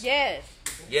 Yes. Yes.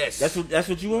 Yes. That's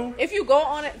what you want? If you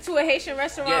go to a Haitian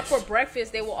restaurant Yes. for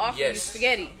breakfast, they will offer you Yes.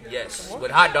 spaghetti. Yes.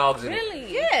 With hot dogs in it.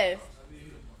 Really? Yes.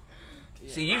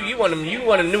 See, you want them. You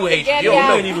want a new Haitian. Spaghetti You You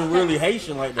don't ain't know. even really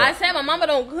Haitian like I that. said my mama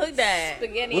don't cook that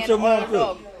Spaghetti What's and your mom hot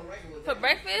dog. for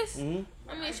breakfast. Mm-hmm.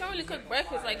 I mean, she don't really cook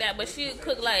breakfast like that, but she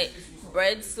cook like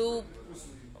bread soup.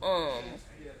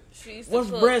 She used to What's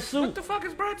cook bread What soup? the fuck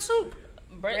is bread soup?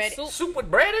 bread Bread- soup. Soup with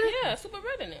bread in it? Yeah, soup with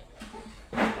bread in it.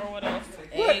 Or what else?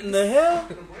 What Eggs. in the hell?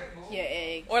 Yeah,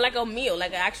 egg. Or like a meal,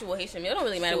 like an actual Haitian meal. It don't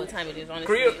really matter what time it is, honestly.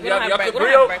 Grill? We don't Y'all have, cook we don't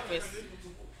grill? have breakfast.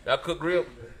 Y'all cook grilled?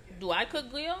 Do I cook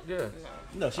grill? Yeah.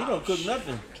 No, she don't cook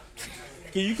nothing.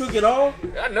 Can you cook it all?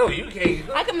 I know you can't.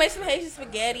 I can make some Haitian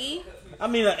spaghetti. I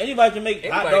mean, anybody can make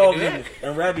hot Anybody dogs can do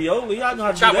and ravioli. I know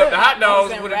how to Chop do up the that. hot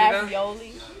dogs And with it. You know?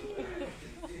 ravioli.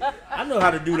 I know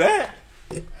how to do that.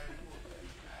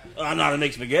 I know how to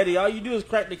make spaghetti. All you do is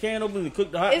crack the can open and cook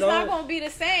the hot It's not dog. gonna be the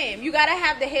same. You gotta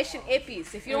have the Haitian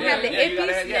ippies. If you don't have the you ippies,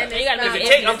 gotta have- then yeah. it's You gotta not make It it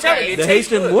take- I'm telling you, it The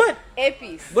tastes Haitian good. what?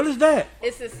 ippies. What is that?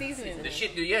 It's a seasoning. The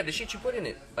shit, the shit you put in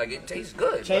it, like it tastes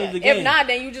good. Change the If game. not,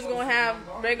 then you just gonna have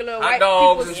regular Hot white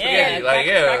dogs people's and spaghetti, like,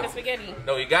 yeah. crack and spaghetti.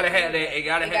 No, you gotta have that. It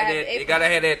gotta It have gotta that. have It gotta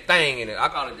have that thing in it. I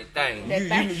call it the thing.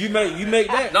 That You make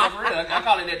that? No, for real. I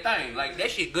call it that thing. Like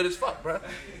that shit good as fuck, bro.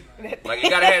 Like you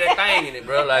gotta have that thing in it,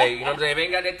 bro. Like you know what I'm saying. If it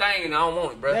ain't got that thing in it, I don't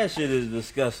want it, bro. That shit is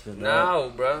disgusting. dog. No,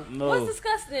 bro. No. What's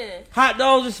disgusting? Hot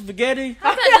dogs and spaghetti?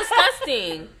 How's that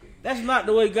disgusting? That's not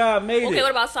the way God made Okay, it.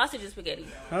 what about sausage and spaghetti?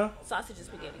 Huh? Sausage and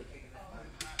spaghetti.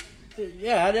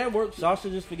 Yeah, that works.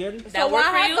 Sausage and spaghetti. That why work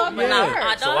for hot you? dog But not don't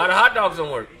hot So why the dogs? hot dogs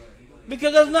don't work?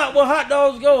 Because that's not where hot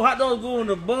dogs go. Hot dogs go in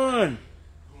the bun.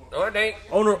 No, it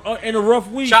ain't. In a rough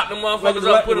week. Chop them motherfuckers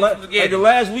up, put them like spaghetti. the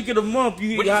last week of the month,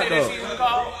 you What eat you hot say that dogs. season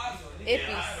called?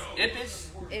 ippies. Ippies.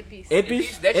 Ippies.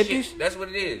 Ippies? That Ippies? shit. That's what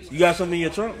it is. You got some in your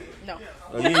trunk? No,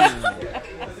 Oh, you ain't-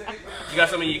 You got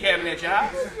some in your cabinet at your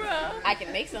house? I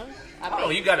can make some. I Oh,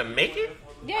 make. you gotta make it.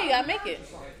 Yeah, you gotta make it.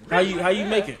 how you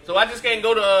make it? So I just can't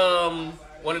go to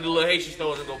one of the little Haitian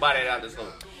stores and go buy that out the store.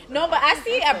 No, but I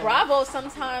see at Bravo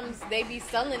sometimes they be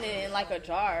selling it in like a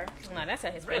jar. Nah, that's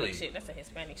a Hispanic Really? shit. That's a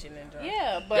Hispanic shit in jar.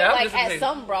 Yeah, but Yeah, I'm like just at saying.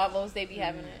 some Bravos they be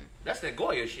having it. That's that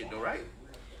Goya shit though, right?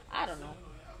 I don't know.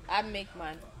 I make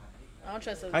mine. I don't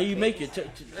trust those. How you make babies.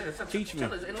 it? Teach me.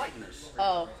 Tell us, enlighten us.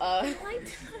 Oh,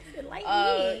 Like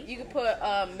me. you could put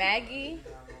Maggie.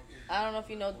 I don't know if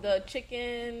you know the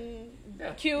chicken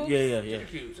cubes. Yeah. Chicken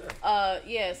cubes.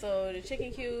 Yeah, so the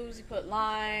chicken cubes, you put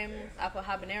lime, I put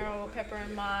habanero pepper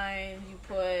in mine, you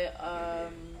put,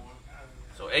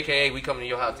 So AKA we coming to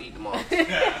your house to eat tomorrow.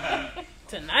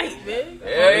 Tonight, man.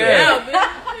 Yeah.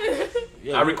 man.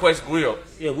 Yeah, I request grill.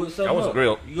 Yeah, whip some That was up.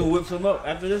 grilled. You gonna whip some up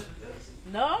after this?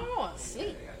 no, I'm going to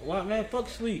sleep. Why, man? Fuck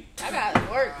sleep. I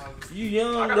got work. You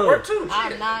young I gotta though. work too.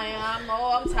 I'm Shit. not,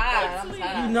 I'm tired. I'm You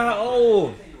tired. not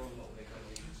old.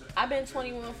 I've been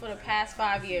 21 for the past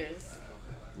 5 years.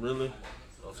 Really?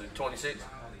 Oh, so you're 26?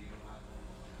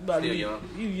 About Still you, young.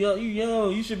 You young. You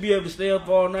young. You should be able to stay up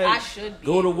all night. I should be.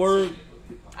 Go to work.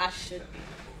 I should be.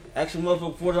 Ask some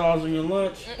motherfucker $4 on your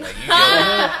lunch. Like, you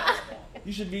young.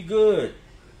 You should be good.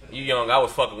 You young. I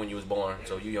was fucking when you was born,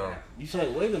 so you young. You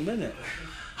said, wait a minute.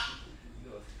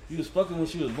 You was fucking when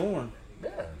she was born. Yeah.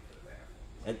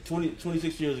 At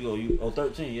 26 years ago.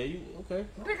 13. Yeah, you okay?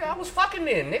 Nigga, I was fucking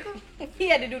then, nigga. He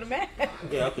had to do the math.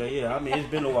 Yeah, okay, yeah. I mean, it's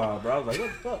been a while, bro. I was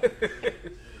like, what the fuck?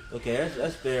 Okay,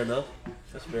 that's fair enough.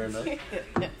 That's fair enough.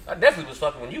 I definitely was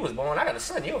fucking when you was born. I got a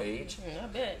son your age. I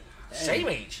bet. Same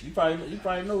age. You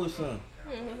probably know his son.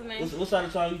 What's his name? What side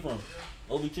of town you from?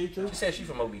 OBT too? She said she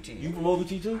from OBT. You from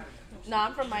OBT too? No,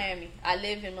 I'm from Miami. I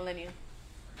live in Millennium.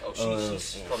 Oh,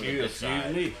 she's from the good Excuse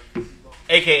side. me.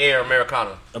 AKA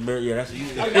Americana. Yeah, that's you.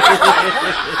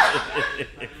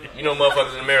 You know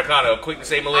motherfuckers in Americana are quick to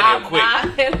say millennium, I'm quick.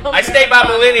 not in I stay by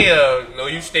millennia. No,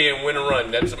 you stay in Winter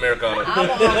Run. That's Americana. I'm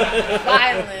on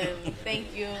Vineland.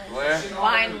 Thank you. Where?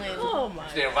 Vineland. Oh my. You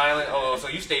stay in Violent? Oh, so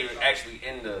you stay actually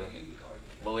in the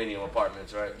Millennium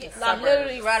Apartments, right? I'm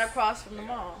literally right across from the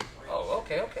mall. Oh,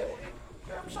 okay.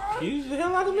 I'm sorry. Use the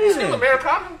hell out of me Still then.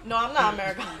 Americana? No, I'm not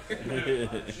American.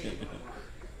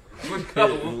 What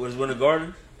color? Was Winter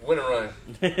Garden? Winter Run.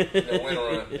 No, Winter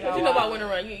Run. What you know about Winter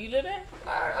Run? You live there?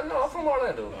 I know. I'm from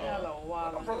Orlando. Hello,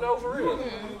 wow. I'm from there for real.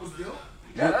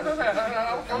 Yeah, I know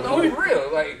that. I'm know for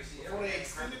real. Like,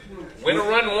 Winter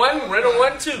Run 1, Winter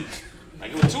Run 2.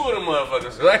 Like, it was 2 of them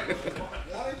motherfuckers, right?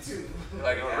 1 and 2.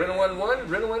 Like, it was Winter Run 1,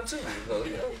 Winter Run 2. So,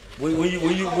 you know.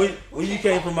 When you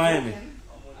came from Miami?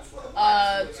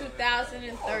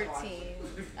 2013.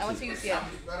 I went to UCF.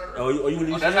 Oh, you went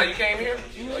to Oh, that's how you came here? Oh,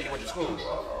 you went to school.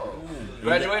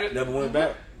 Graduated? Never went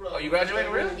back. Oh, you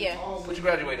graduated, really? Yeah. What you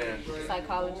graduated in?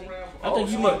 Psychology. I think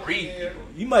so you might read people.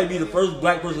 you might be the first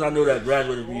black person I know that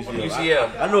graduated from UCF.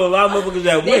 UCF. I know a lot of motherfuckers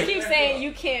that They went. keep saying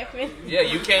you can't finish. Yeah,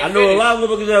 you can't. I know a finish. lot of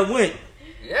motherfuckers that went.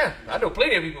 Yeah, I know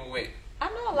plenty of people who went. I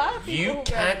know a lot of people You who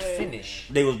can't graduated. finish.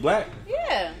 They was black.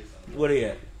 Yeah. Where they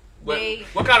at?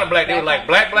 What kind of black? They were like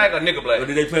black or nigga Or black?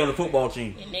 did they play on the football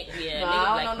team? And Nick, yeah, No, nigga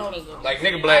I black don't know. can't go. Like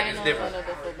nigga I black ain't is know different. none of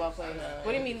the football players.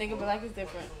 What do you mean nigga black is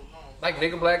different? Like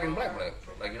nigga black and black black.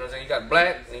 Like you know what I'm saying? You got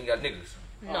black and you got niggas.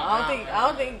 No, I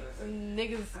don't think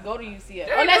niggas go to UCF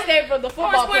Yeah, unless they're for the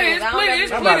football plenty, players. I don't plenty, think-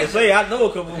 it's I'm about to say I know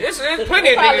a couple. It's plenty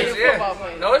of Probably niggas. the Yeah. football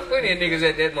players. No, it's plenty of niggas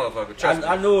at that motherfucker. Trust me.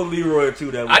 I know a Leroy or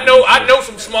two that. I know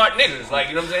some smart niggas. Like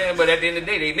you know what I'm saying? But at the end of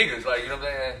the day, they niggas. Like you know what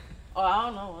I'm saying? Oh, I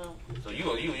don't know. So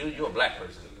you're a black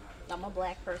person. I'm a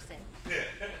black person.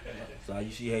 So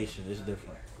you see Haitian, it's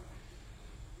different.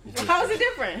 How is it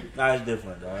different? Nah, it's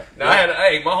different, dog. Now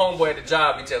my homeboy at the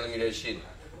job be telling me that shit.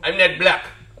 I'm not black.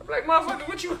 I'm like, motherfucker,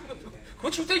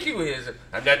 what you think you is?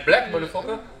 I'm not black,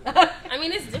 motherfucker. I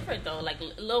mean, it's different though, like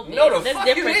a little bit. No, the There's fuck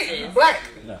you differences. ain't. You black.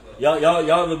 No.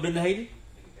 Y'all ever been to Haiti?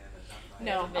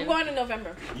 No, I'm going in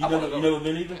November. You never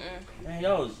been either? Man,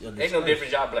 y'all was Ain't no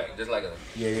difference. Y'all black, just like us.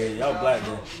 Yeah, y'all black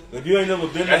then. If you ain't never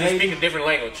been to I just speak Haiti, a different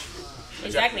language.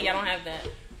 Exactly, y'all don't have that.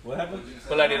 what happened?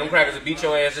 But like them crackers will beat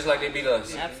your ass just like they beat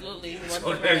us. Absolutely.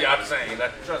 So y'all the same.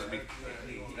 Like, trust me.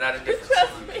 Not a difference.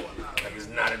 Trust me. Like it's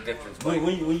not a difference. When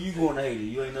you going to Haiti,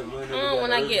 you ain't never.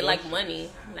 When I get like money,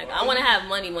 like I want to have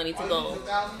money to go.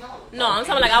 No, I'm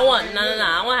talking like I want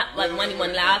I want like money.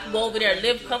 Like I can go over there,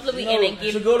 live comfortably, and then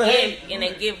give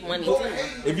money too.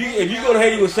 If you go to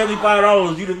Haiti with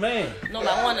 $75, you the man. No, but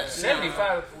I want to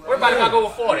 75. What about if I go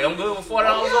with 40? I'm good with $40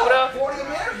 over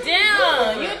there.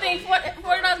 Damn, you think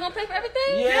 $40 gonna pay for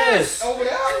everything? Yes. Over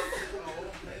there.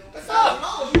 That's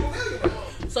 $1,000. You a millionaire.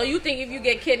 So you think if you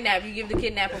get kidnapped, you give the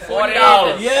kidnapper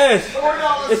 $40. Yes.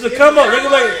 $40. It's a come up. They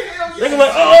can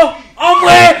like, oh, I'm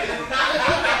wet.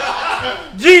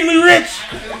 Gee, me rich.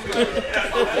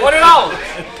 $40.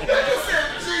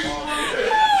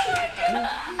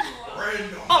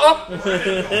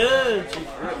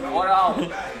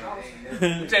 $40.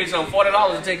 Let me tell you something.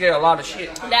 $40 to take care of a lot of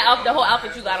shit. The whole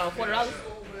outfit you got on $40.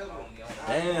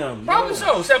 Damn. Probably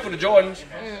so, except for the Jordans.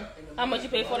 How much you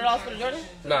pay $40 for the Jordan?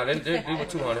 Nah, they were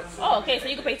 $200. Oh, okay, so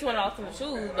you can pay $200 for the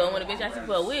shoes, but when a bitch asks you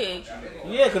for a wig,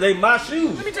 Yeah, because they my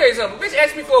shoes. Let me tell you something. Bitch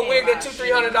asked me for a wig that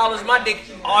 $200-$300. My dick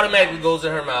automatically goes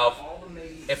in her mouth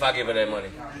if I give her that money.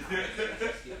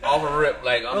 Off a rip,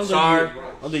 like I'm sorry. I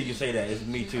don't think you can say that. It's a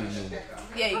Me Too move.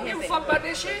 Yeah, you I don't give can a say fuck about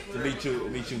that shit. It's a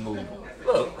Me Too move.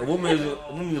 Look, A woman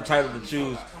is entitled to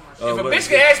choose. if a bitch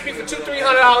can ask me for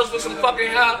 $200-$300 for some fucking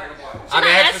hair, I can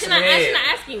ask for she's some head. not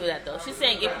asking you that though. She's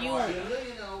saying if you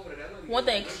want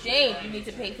the exchange, you need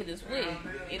to pay for this wig.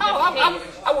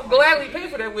 I would gladly pay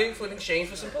for that wig for an exchange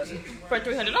for some pussy. For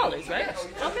 $300, right?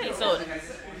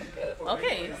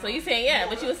 Okay, so you saying yeah,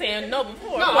 but you were saying no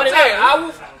before. No, I'm saying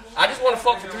I just want to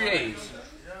fuck for 3 days.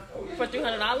 For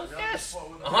 $300? Yes,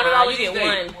 Nah, $100 you each get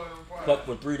day. one. Fuck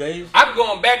for 3 days. I could go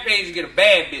on Backpage and get a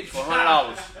bad bitch for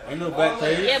 $100. Ain't no back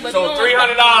page. Yeah, but So you don't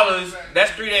want- $300,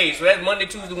 that's 3 days. So that's Monday,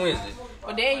 Tuesday, Wednesday.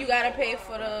 But then you gotta pay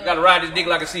for the. You gotta ride this dick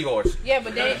like a seahorse. Yeah,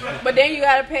 but then you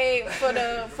gotta pay for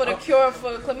the cure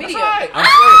for chlamydia.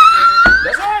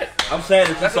 That's right. I'm sad that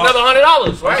you That's thought. another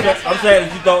 $100, right? I'm sad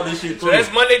that you thought this shit So through.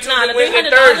 that's Monday, Tuesday, Nah, the Wednesday,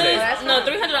 $300. Thursday. No,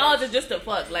 $300 is just to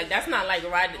fuck. Like that's not like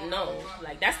ride. No,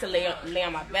 like that's to lay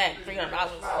on my back. $300.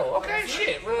 Oh, okay,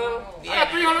 shit. Well, I got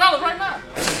 $300 right now.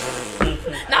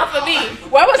 Not for me.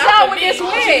 What was Not wrong for with me. this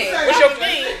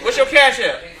wig? What's your cash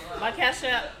app? My cash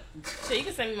app. So you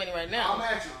can send me money right now.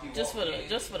 Just for the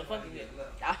fuck of it.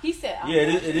 He said. Yeah,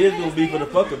 it is gonna be for the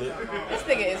fuck of it. This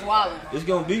nigga is wildin'. It's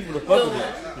gonna be for the fuck of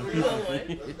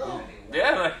it.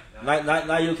 Yeah, like.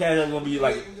 Now your cash is gonna be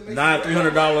like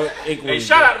 $300 equally. Hey,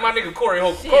 shout out to my nigga Corey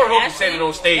Hope. Shit, Corey Hope Ashley. said it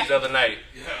on stage the other night.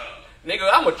 Nigga,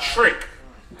 I'm a trick.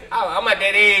 I'm at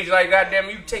that age, like, goddamn,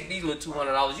 you take these little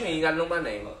 $200, you ain't gotta know my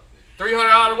name.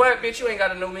 $300 what, bitch? You ain't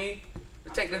gotta know me.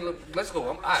 Take this little, let's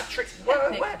go. I trick.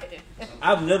 What?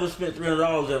 I've never spent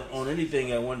 $300 on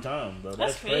anything at one time, bro.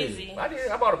 That's crazy. I did.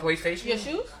 I bought a PlayStation. Your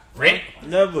shoes? Rent?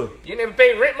 Never. You never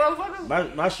paid rent,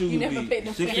 motherfucker? My shoes You would never be paid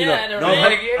them. $60. Yeah, the No,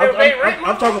 rent. You never paid rent,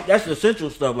 I'm talking. That's essential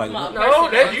stuff. Like, No.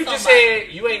 No, that you just said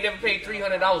you ain't never paid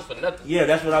 $300 for nothing. yeah,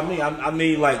 that's what I mean. I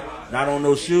mean, like, not on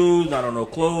no shoes, not on no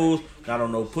clothes, not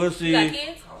on no pussy. You got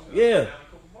kids? Yeah.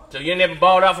 So you never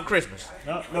balled out for Christmas.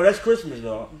 No, that's Christmas,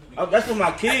 dog. That's for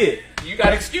my kid. You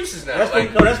got excuses now. That's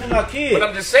like, that's for my kid. but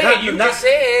I'm just saying, you just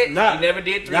said you never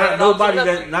did $300 Not nobody for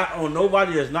that nothing. not on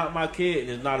nobody that's not my kid and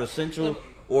is not essential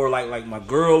or like my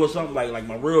girl or something, like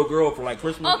my real girl for like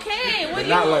Christmas. Okay, what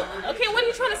are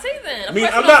you trying to say then? I mean,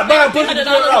 I'm not buying pussy for $10.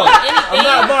 I'm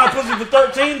not buying pussy for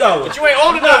 $13. But you ain't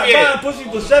old enough yet. I'm buying pussy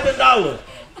for $7.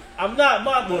 I'm not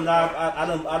buying. Well, I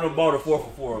done bought a 4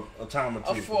 for $4 a time or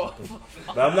two.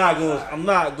 But I'm not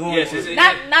going. Yes,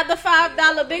 not the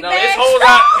 $5 big bag.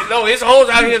 It's hoes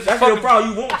out here. That's your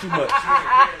problem. You want too much.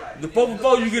 The 4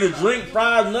 for $4, you get a drink,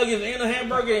 fries, nuggets, and a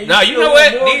hamburger. And you know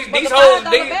what?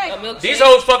 These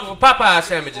hoes fucking for Popeye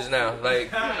sandwiches now.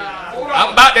 Like,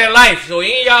 I'm about that life. So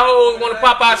any of y'all hoes want a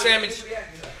Popeye sandwich?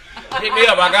 Hit me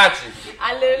up. I got you.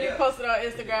 I literally posted on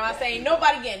Instagram. I say, ain't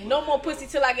nobody getting no more pussy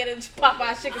till I get a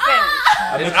Popeye chicken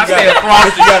sandwich. I stay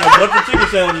across. You got a bunch of chicken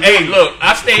sandwiches. Hey, look,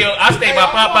 I stay by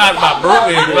Popeyes by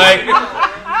Brooklyn. Like,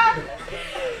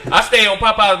 I stay on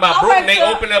Popeyes by Brooklyn. They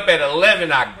open up at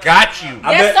 11. I got you.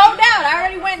 They're sold out. I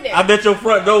already went there. I bet your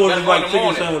front door was like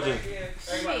chicken sandwiches.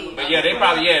 But yeah, they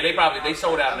probably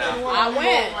sold out now. I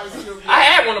went. I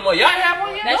had one of them. Y'all had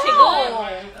one yet? That shit good.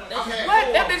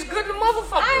 What? That bitch good to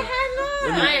motherfucker. I had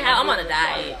none. I'm on a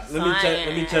diet.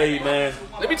 Let me tell you, man.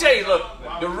 Let me tell you, look,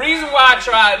 the reason why I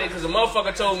tried it because the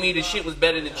motherfucker told me the shit was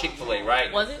better than Chick-fil-A, right?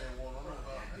 Was it?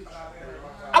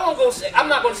 I'm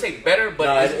not gonna say better,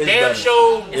 but it's damn better.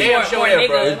 show there,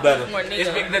 bro. It's better.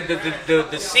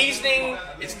 The seasoning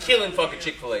is killing fucking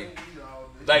Chick-fil-A.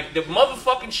 Like, the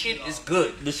motherfucking shit is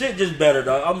good. The shit just better,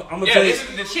 dog. I'm gonna tell you.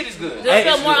 The shit is good. Does it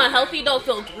feel more unhealthy? Don't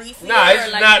feel greasy? Nah,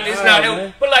 it's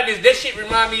not. But like this, that shit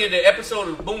remind me of the episode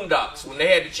of Boondocks when they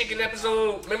had the chicken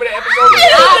episode. Remember that episode?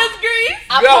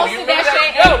 I posted that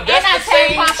shit. And I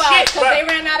tagged Popeye because they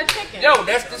ran out of chicken. Yo,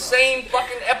 that's the same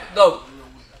fucking episode.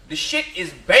 The shit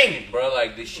is banging, bro.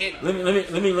 Like the shit. Let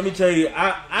me tell you.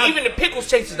 Even the pickles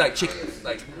taste like chicken.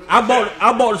 Like I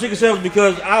bought the chicken sandwich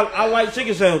because I like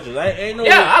chicken sandwiches.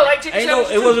 I like chicken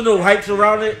sandwiches. It wasn't no hypes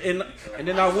around it, and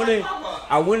then I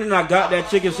went and I got that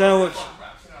chicken sandwich,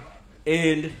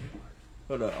 and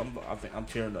hold up, I think I'm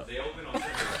tearing up.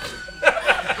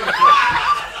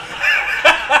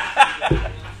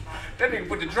 That nigga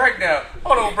put the drink down.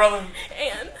 Hold on, brother.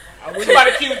 And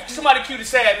somebody cue the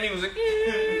sad music.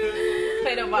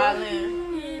 Play the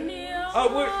violin.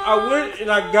 I went and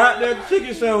I got that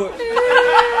chicken sandwich.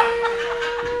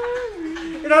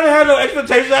 And I didn't have no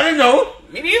expectations. I didn't know.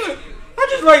 Me neither. I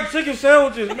just like chicken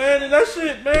sandwiches, man, and that's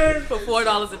it, man. For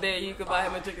 $4 a day, you could buy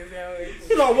him a chicken sandwich.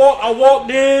 You know, I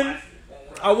walked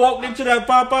into that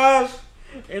Popeyes,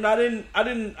 and I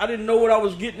didn't know what I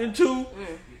was getting into.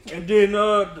 And then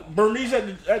Bernice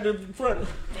at the front. Do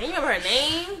you remember her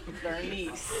name?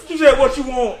 Bernice. She said, "What you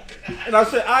want?" And I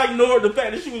said, I ignored the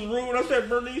fact that she was rude. I said,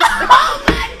 "Bernice,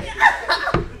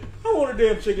 I want a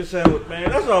damn chicken sandwich,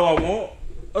 man. That's all I want.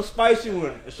 A spicy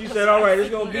one." And she said, "All right, it's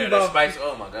gonna be about spicy."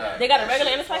 Oh my god. They got a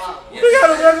regular and a spicy? Yes. They got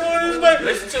a regular and a spicy.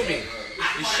 Listen to me.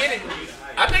 The shit.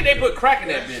 I think they put crack in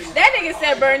that bitch. That nigga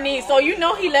said Bernice, so you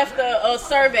know he left a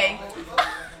survey.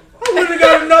 I wouldn't have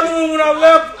got another one when I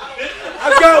left.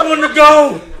 I got one to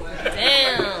go.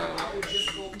 Damn.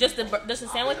 Just a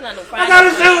sandwich, not no fries. I got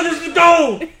a sandwich to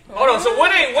go. Hold on, so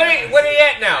where they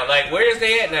at now? Like, where is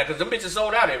they at now? Because them bitches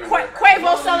sold out everywhere.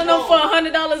 Quavo selling them for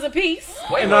 $100 a piece.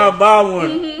 And I'll buy one.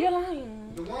 Mm-hmm. You're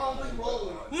lying. The one we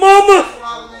rolled.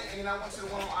 Mama. And I went to the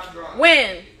one on iDrive.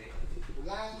 When? The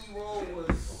one we rolled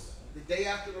was the day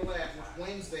after the last, was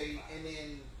Wednesday, and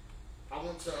then I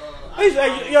went to.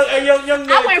 Young man.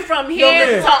 I went from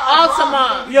here to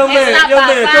Altamont. Young man,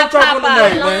 come talk on the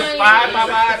mic, man. 5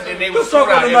 Popeyes, and they were sold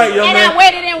out. And I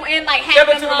waited in like half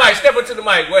an hour. Step into the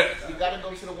mic. What? You gotta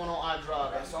go to the one on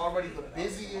iDrive. That's already the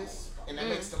busiest, and that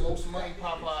makes the most money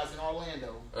Popeyes in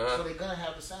Orlando. So they're gonna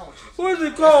have the sandwiches. What is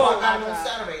it called? I got it on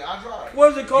Saturday. iDrive.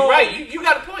 What is it called? You're right. You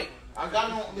got a point. I got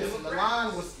it on. Listen, the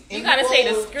line was. You gotta say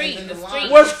the street. The street.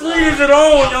 What street is it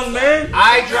on, young man?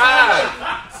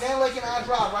 iDrive. Sand Lake and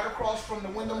iDrive, right across from the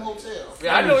Wyndham Hotel.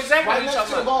 Yeah, I know exactly Right what you're next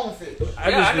to the talking about. Bonefish. I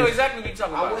know exactly what you're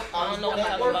talking about. I don't know what you're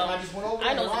talking about. I just went over. I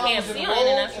know it's a KFC on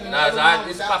International. Nah,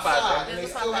 it's Popeyes.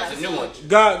 It's a new one.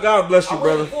 God bless you,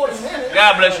 brother.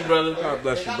 God bless you, brother. God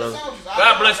bless you, brother.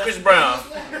 God bless Chris Brown.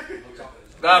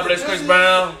 God bless Chris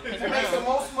Brown. It makes the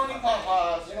most money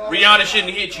Popeyes. You know Rihanna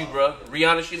shouldn't hit you, bro.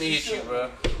 Rihanna shouldn't hit you,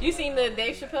 bro. You seen the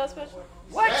Dave Chappelle special?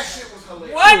 What? That shit was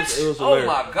hilarious. What? It was Oh hilarious.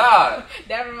 my god.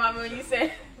 That reminded me when you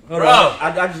said. Hold on.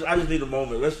 I just need a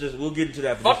moment. We'll get into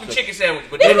that. Fuck the chicken sandwich.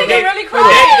 But This nigga really cried.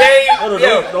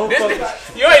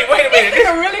 You ain't, wait a minute. This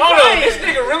nigga really hold crying. on. This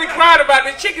nigga really cried about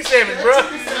this chicken sandwich, bro.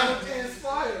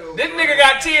 This nigga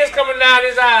got tears coming down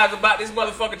his eyes about this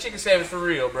motherfucking chicken sandwich for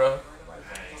real, bro.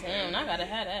 Damn, I gotta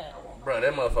have that. Bro,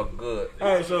 that motherfucker good.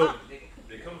 All right, so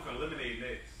They come from lemonade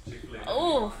next. Chick-fil-A.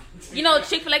 Oh, you know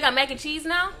Chick-fil-A got mac and cheese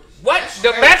now? What?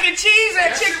 The mac and cheese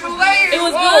at Chick-fil-A? It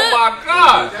was Oh good. my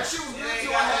God. That shit was good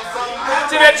till I had something.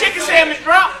 Till that chicken sandwich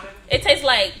drop. It tastes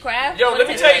like crab. Yo, let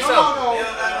me tell you something. No.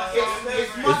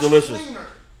 It's much delicious. cleaner.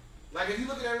 Like if you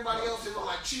look at everybody else, they look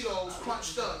like Cheetos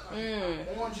crunched up.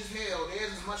 Orange as hell.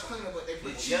 Theirs is much cleaner, but they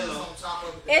put cheese on top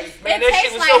of it. It Man, that shit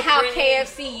tastes was like so how creamy.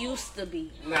 KFC used to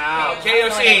be. Nah,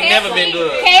 KFC ain't never been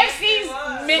good. KFC's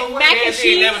mac and KFC ain't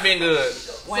cheese. never been good.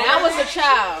 When I was a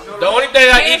child, The only thing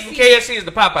I eat from KFC is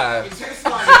the Popeyes.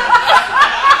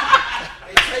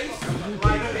 It tastes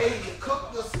like they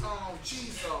cooked the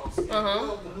cheese sauce and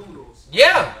boiled the noodles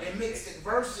Yeah. and mixed it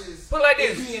versus Put it like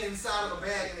it this. being inside of a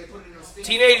bag and they put it in a stick.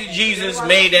 Teenager Jesus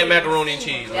made that macaroni and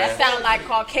cheese, that man. sounds like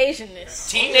Caucasianness.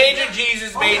 Teenager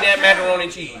Jesus made that macaroni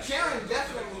and cheese. Karen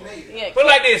definitely made it. Yeah, Put it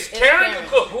like this. it's Karen can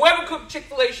cook. Whoever cooked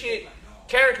Chick-fil-A shit,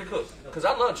 Karen can cook. Because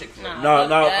I love Chick-fil-A.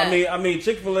 No. I mean,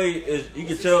 Chick-fil-A is you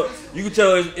can tell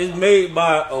it's made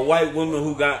by a white woman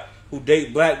who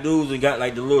date black dudes and got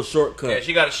like the little shortcut. Yeah,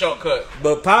 she got a shortcut.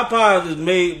 But Popeyes is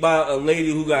made by a lady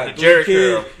who got The 3 Jerry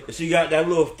kids, curl. and she got that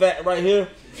little fat right here,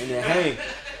 and it hang.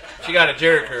 She got a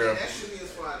Jerry curl. That shit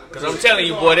is fire. Because I'm telling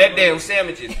you, boy, that damn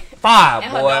sandwich is fire,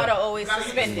 And her daughter boy. always Gotta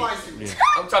get it suspended. spicy.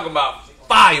 I'm talking about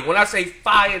fire. When I say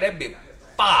fire, that bitch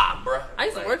fire, bruh. I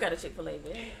used to work at a Chick-fil-A,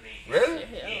 man. Really?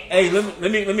 Hey, let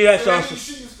me ask y'all She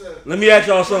something. used to. Let me ask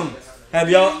y'all something. Have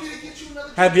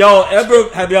y'all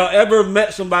ever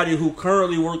met somebody who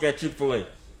currently work at Chick-fil-A?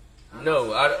 No,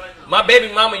 my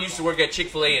baby mama used to work at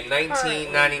Chick-fil-A in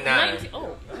 1999.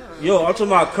 Oh, Yo, I'm talking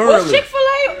about Was currently.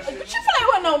 Chick-fil-A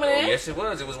wasn't over there. Yes, it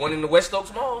was. It was one in the West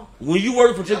Oaks Mall. When you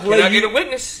work for Can I Chick-fil-A, get a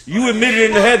witness? you admitted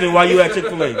into heaven while you at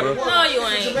Chick-fil-A, bro. no, you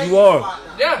ain't. You are.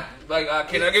 Yeah. Like,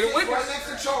 can I get a Right witness? next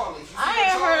to Charlie's.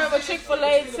 I ain't heard of a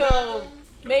Chick-fil-A till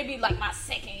maybe like my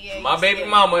second year. My baby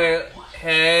mama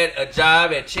had a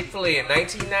job at Chick-fil-A in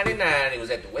 1999. It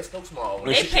was at the West Oaks Mall.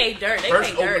 They paid dirt. They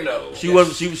First paid dirt. opened up.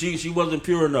 She wasn't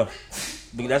pure enough.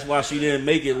 But that's why she didn't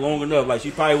make it long enough. Like she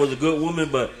probably was a good woman,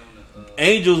 but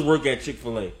angels work at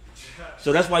Chick-fil-A.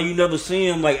 So that's why you never see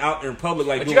them like out in public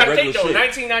like But you doing gotta regular think though, shit.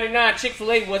 1999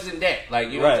 Chick-fil-A wasn't that. Like,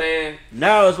 you know what I'm saying?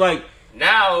 Now it's like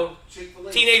Now,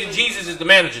 Teenager Jesus is the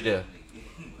manager there.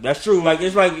 that's true. Like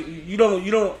it's like you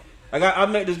don't like I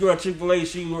met this girl at Chick-fil-A.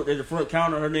 She worked at the front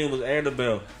counter. Her name was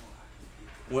Annabelle.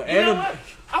 When You know what?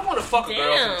 I want to fuck a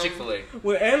girl Damn. from Chick-fil-A.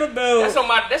 When Annabelle That's on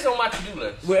my to-do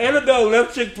list. when Annabelle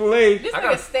left Chick-fil-A, This I nigga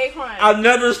got- stay crying. I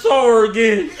never saw her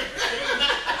again.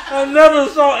 I never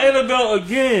saw Annabelle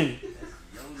again.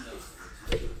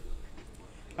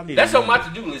 I need That's to on my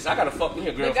to-do list. I gotta fuck me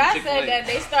a girl The from guy Chick-fil-A. said that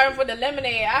they starting for the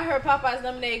lemonade. I heard Popeye's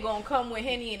lemonade gonna come with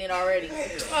Henny in it already.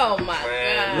 Oh my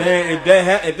Man. god. Man,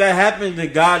 if that happens,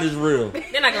 then God is real.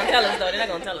 They're not gonna tell us though. They're not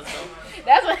gonna tell us though.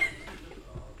 That's what.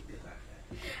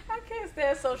 I can't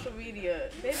stand social media.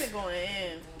 They've been going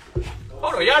in.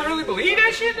 Hold on, y'all really believe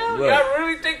that shit though? What? Y'all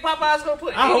really think Popeye's gonna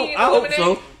put I Henny in the hope lemonade?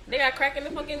 so. They got crack in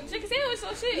the fucking chicken sandwich, so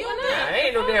shit. Why Nah, not?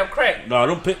 ain't no damn crack. No,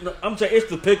 I'm saying it's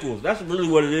the pickles. That's really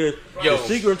what it is. Yo, the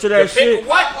secret to that the pickle- shit.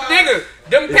 What, nigga?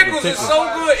 Them It's the pickles is pickles.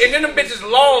 so good, and then them bitches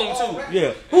long too.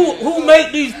 Yeah. Who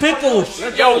make these pickles?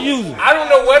 That's Yo, y'all use. I don't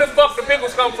know where the fuck the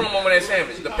pickles come from on that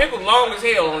sandwich. The pickles long as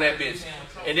hell on that bitch,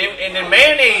 and then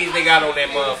mayonnaise they got on that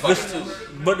motherfucker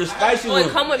too. But the spicy Oh, it one.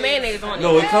 come with mayonnaise on it.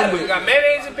 No, it come We with got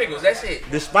mayonnaise and pickles. That's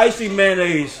it. the spicy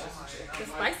mayonnaise. The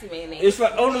spicy mayonnaise. It's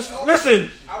like on this. Listen,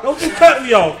 don't you cut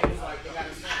me off.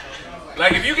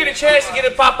 Like if you get a chance to get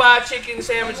a Popeye chicken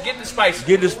sandwich, get the spicy.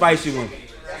 Get the spicy one.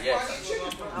 Yes.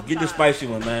 Get the spicy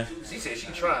one, man. She said she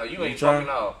trying. You ain't trying? fucking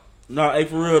off. No, hey,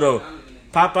 for real though.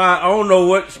 Popeye, I don't know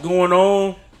what's going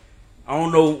on. I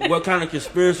don't know what kind of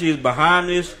conspiracy is behind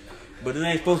this, but it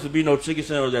ain't supposed to be no chicken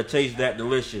sandwich that tastes that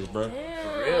delicious, bro.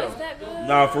 Damn, real. is that good?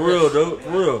 Nah, for real, dude. For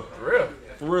real. For real.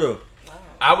 For real.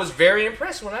 I was very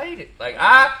impressed when I ate it. Like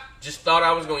I just thought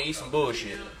I was gonna eat some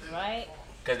bullshit. Right?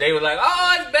 Cause they were like,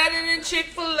 oh, it's better than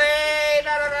Chick-fil-A,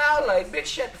 da da da. I was like, bitch,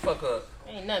 shut the fuck up.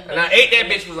 Ain't nothing. And I ate that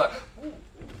bitch, was like,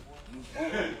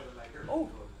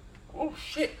 oh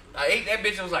shit. I ate that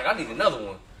bitch and was like, I need another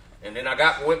one. And then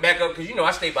went back up, cause you know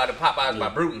I stayed by the Popeyes by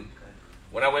Bruton.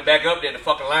 When I went back up there, the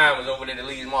fucking line was over there to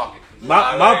Lee's Market.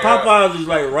 My Popeyes is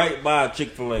like right by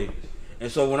Chick-fil-A.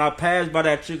 And so when I pass by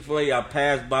that Chick-fil-A, I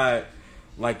pass by it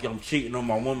like I'm cheating on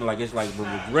my woman, like it's like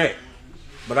a regret.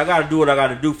 But I gotta do what I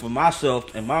gotta do for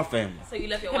myself and my family. So you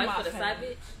left your wife for the side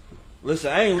bitch?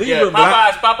 Listen, I ain't leaving Yeah, her,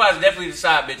 but Popeyes definitely the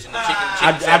side bitch in the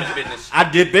chicken sandwich business. I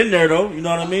dip in there though, you know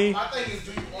what I mean? My thing is,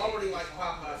 do you already like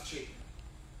Popeye's chicken?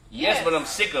 Yes, but I'm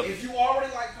sick of it. If you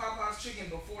already like Popeye's chicken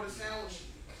before the sandwich,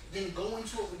 then go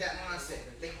into it with that mindset.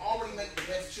 They already make the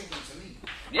best chicken to me.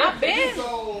 Yeah, I've been.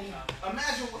 So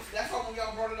imagine that's why when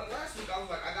y'all brought it up last week, I was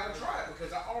like, I gotta try it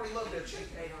because I already love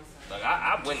Like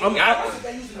I went and got one.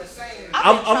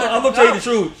 I'm gonna tell you the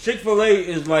truth. Chick-fil-A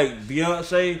is like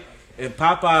Beyonce, and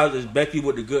Popeyes is Becky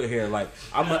with the good hair. Like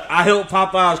I help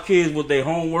Popeyes kids with their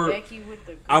homework. Becky with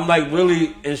the I'm like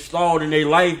really installed in their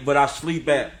life, but I sleep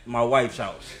at my wife's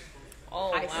house.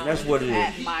 Oh, wow. That's what it is.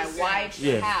 At my wife's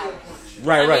house.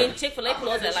 Right. I mean, Chick-fil-A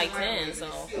closed at like 10, so.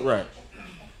 Right.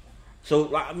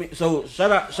 So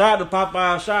shout out to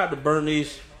Popeyes, shout out to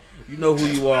Bernice. You know who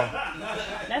you are.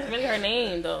 That's really her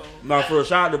name, though. No, for a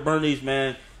shout out to Bernice,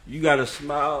 man. You gotta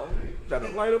smile, gotta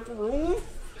light up a room.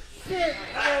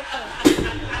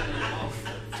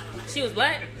 She was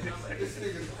black.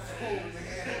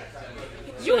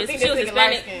 You would think this nigga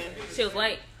light skin. She was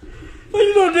white. But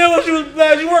you know damn well she was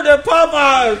black. She worked at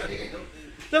Popeyes.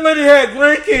 That lady had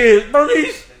grandkids.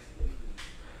 Bernice.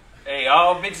 Hey,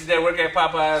 all bitches that work at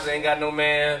Popeyes ain't got no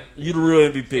man. You the real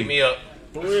MVP. Hit me up.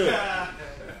 For real.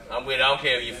 I'm with it. I don't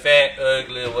care if you're fat,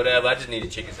 ugly, or whatever. I just need a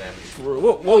chicken sandwich. For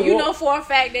real. Whoa, You know for a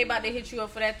fact they about to hit you up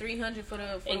for that $300 for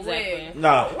the wig.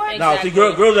 Nah. Exactly. See,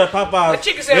 girls at Popeyes, The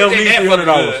chicken they don't sandwich need ain't that fucking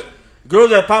 $300. good.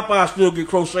 Girls at Popeyes still get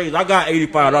crochets. I got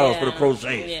 $85 for the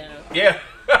crochets. Yeah. Yeah.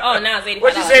 Oh, now it's $85.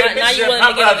 What you say? Now you willing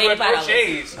to give them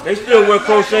 $85. They still wear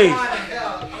crochets.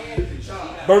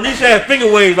 Bernice had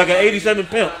finger waves like an 87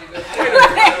 pimp.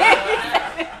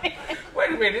 Wait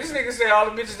a minute. This nigga said all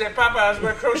the bitches at Popeyes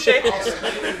wear crochet.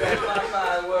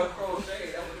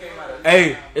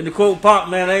 Hey, in the quote Pop,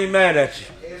 man, I ain't mad at you.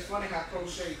 It's funny how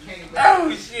crochet came back.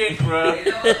 Oh, shit, bro.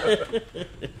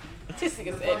 This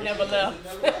nigga said never left.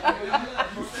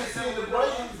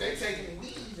 They taking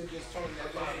weeds and just turning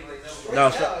that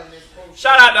No,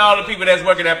 Shout out to all the people that's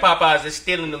working at Popeyes that's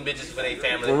stealing them bitches for their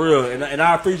family. for real, and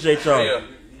I appreciate y'all. Yeah.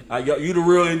 You the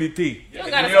real MVP. You You know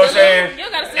what I'm saying? You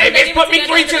don't gotta Hey, bitch, put me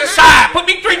 3 to the side. Put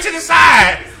me 3 to the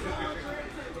side.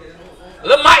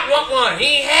 Lil Mike want one. He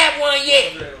ain't had one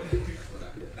yet.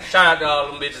 Shout out to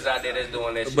all them bitches out there that's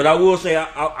doing that shit. But I will say,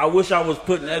 I wish I was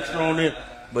putting extra on it.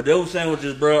 But those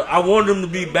sandwiches, bro, I want them to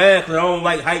be bad because I don't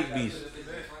like hype beasts.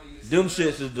 Them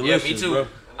shits is delicious, yeah, me too. bro.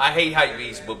 I hate hype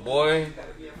beasts, but boy,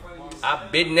 I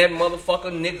bitten that motherfucker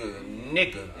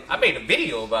nigga. I made a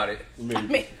video about it.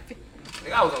 Nigga,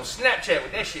 I was on Snapchat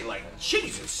with that shit like,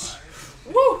 Jesus.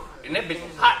 Woo! And that bitch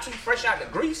was hot too, fresh out the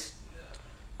grease.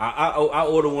 I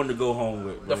order one to go home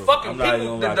with, bro. The fucking I'm not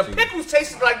even pickles, gonna lie the to you. pickles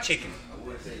tasted like chicken.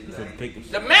 For the pickles.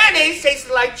 The mayonnaise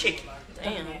tasted like chicken.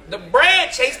 Damn. The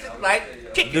bread tasted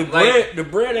like chicken. The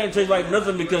bread ain't taste like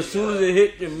nothing because as soon as it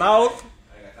hit your mouth,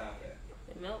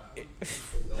 Milk.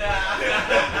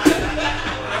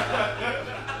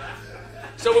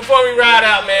 So before we ride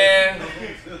out, man,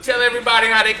 tell everybody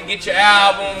how they can get your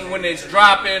album, when it's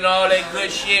dropping, all that good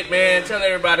shit, man. Tell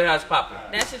everybody how it's popping.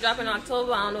 That shit dropping in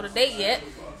October. I don't know the date yet.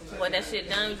 But that shit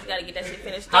done. You just gotta get that shit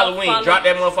finished. Halloween. Drop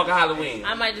that motherfucker Halloween.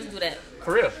 I might just do that.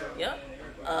 For real. Yep.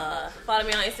 Follow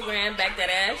me on Instagram, Back That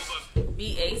Ash,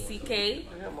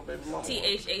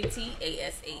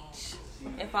 BACKTHATASH,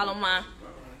 and follow my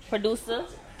producer.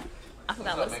 I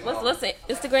forgot what's it?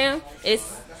 Instagram.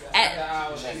 It's at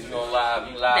You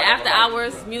live. the After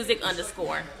Hours Music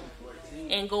 _.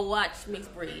 And go watch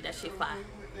Mixed Breed. That shit fire.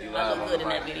 I look good in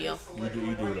that video. you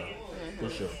do that. For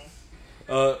sure.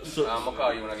 So I'm gonna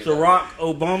call you when I get Barack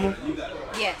Obama,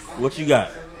 Yes. what you got?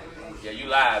 Yeah, you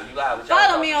live. What y'all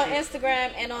Follow me on talking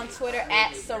Instagram and on Twitter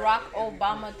at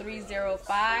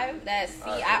SirocObama305. That's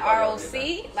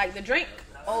CIROC, like the drink,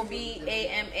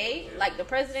 OBAMA, like the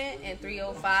president, and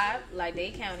 305, like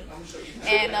Dade County.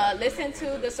 And listen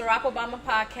to the Ciroc Obama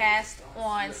podcast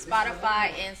on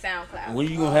Spotify and SoundCloud. When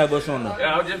you gonna have us on there?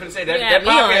 Yeah, I was just gonna say Yeah, that me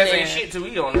on podcast there. ain't shit till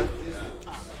we on there.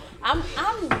 I'm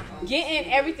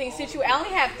getting everything situated. I only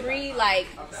have 3 like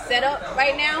set up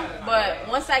right now, but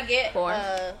once I get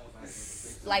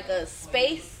like a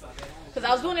space, because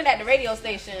I was doing it at the radio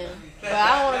station, but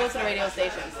I don't want to go to the radio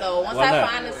station. So once Why I not?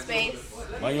 find a space,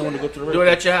 Why you want to go to the Do radio? it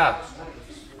at your house.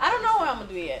 I don't know what I'm gonna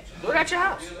do yet. Do it at your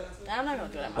house. I'm not gonna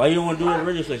do that. Why you don't want to do it at the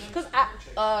radio station? Because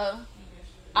I'm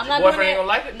not boyfriend doing ain't it. gonna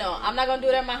like it? No, I'm not gonna do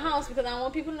it at my house because I don't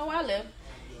want people to know where I live.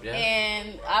 Yeah.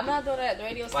 And I'm not doing it at the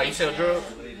radio station. Why, you sell drugs?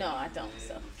 No, I don't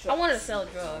sell drugs. I wanted to sell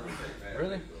drugs,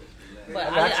 Really? but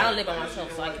got I you. don't live by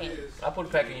myself, so I can't. I'll put a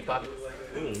pack in your pocket.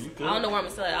 Yeah, you could. I don't know where I'm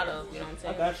gonna sell it out of. You know what I'm I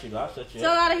saying? got you. I'll set you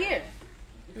Sell up. out of here.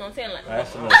 You know what I'm saying? Like,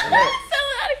 That's enough. sell it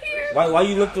out of here. Why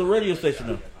you look to the radio station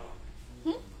though?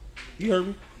 You heard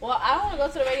me. Well, I don't want to go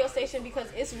to the radio station because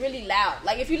it's really loud.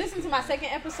 Like, if you listen to my second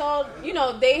episode, you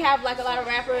know, they have, like, a lot of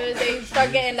rappers. They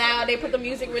start getting loud. They put the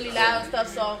music really loud and stuff.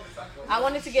 So, I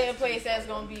wanted to get a place that's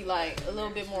going to be, like, a little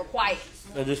bit more quiet.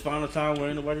 And just find a time where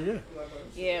ain't nobody there.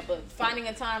 Yeah, but finding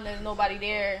a time there's nobody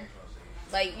there,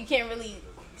 like, you can't really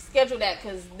schedule that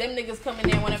because them niggas come in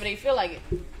there whenever they feel like it.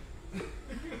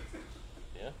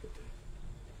 Yeah.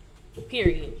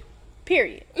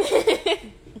 Period.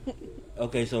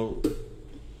 Okay, so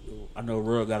I know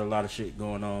Real got a lot of shit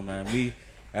going on, man. Me,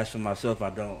 as for myself,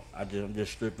 I'm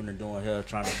just stripping and doing hair,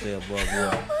 trying to stay above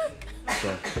board.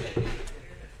 So,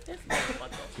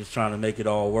 just trying to make it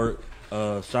all work.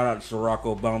 Shout out to Barack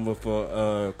Obama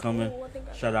for coming.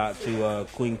 Shout out to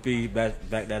Queen P, back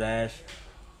that ass.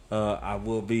 I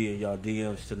will be in y'all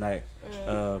DMs tonight.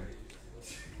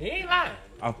 He ain't lying.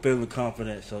 I'm feeling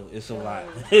confident, so it's a lot.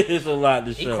 It's a lot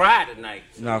to show. He cried tonight.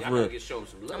 So nah, for real. Show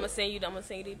some love. I'm gonna send you the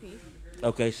EP.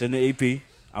 Okay, send the EP.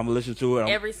 I'm gonna listen to it.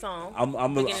 Every song.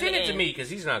 Send it to me because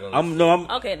he's not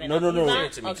gonna. Okay, then. No. Send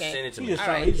it to me. Okay. Send it to me. He's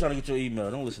trying to get your email.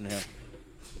 Don't listen to him.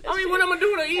 I mean, what I'm gonna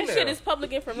do with the email? That shit is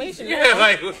public information. Yeah,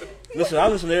 like. Listen, I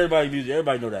listen to everybody's music.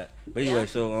 Everybody know that. But anyway,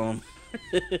 so I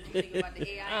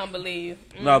don't believe.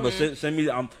 No, but send me.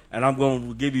 And I'm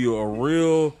gonna give you a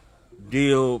real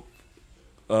deal.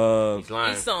 He's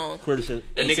lying. Song. Criticism.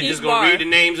 The nigga just gonna read the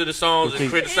names of the songs and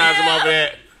criticize them off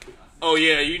that. Oh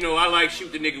yeah, you know I like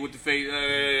shoot the nigga with the face.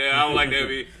 I don't like that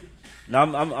bitch. No,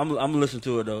 I'm listening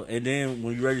to it though. And then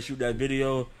when you ready to shoot that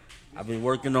video, I've been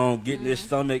working on getting this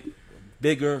stomach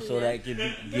bigger so that I can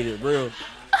get it real.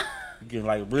 You can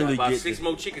like really about get 6 this.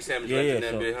 more chicken sandwiches left in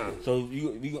that bit, huh? So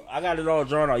I got it all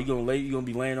drawn out. You gonna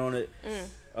be laying on it.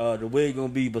 The wig gonna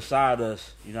be beside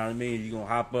us. You know what I mean? You gonna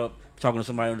hop up, talking to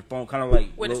somebody on the phone, kind of like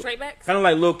with the straight backs. Kind of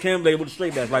like Lil Kim, with the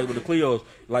straight backs, like with the Cleos,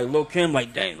 like Lil Kim,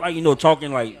 like dang, like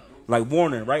talking like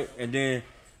warning, right? And then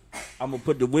I'm gonna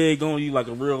put the wig on you like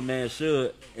a real man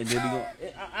should, and then we gonna.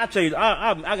 I tell you,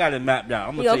 I got it mapped out.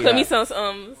 I'm gonna cook me some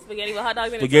spaghetti with hot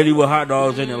dogs in it. Spaghetti with hot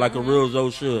dogs in it, like a real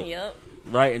Zoe should. Yep.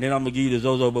 Right, and then I'm gonna give you the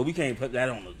Zozo, but we can't put that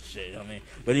on the shit. I mean,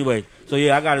 but anyway, so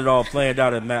yeah, I got it all planned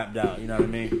out and mapped out. You know what I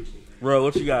mean, bro?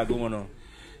 What you got going on?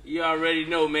 You already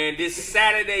know, man. This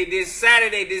Saturday,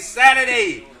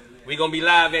 we gonna be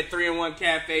live at 3-in-1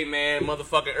 Cafe, man.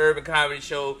 Motherfucking urban comedy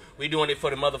show. We doing it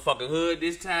for the motherfucking hood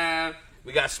this time.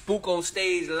 We got Spook on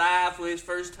stage live for his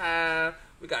first time.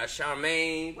 We got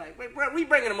Charmaine. Like, we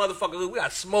bringing the motherfucking hood. We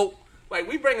got Smoke. Like,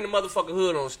 we bringing the motherfucking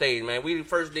hood on stage, man. We the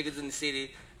first niggas in the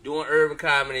city doing urban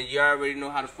comedy. You already know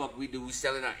how the fuck we do. We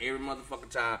selling out every motherfucking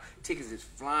time. Tickets is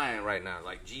flying right now.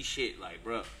 Like, G shit. Like,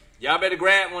 bruh. Y'all better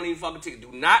grab one of these fucking tickets.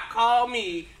 Do not call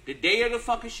me the day of the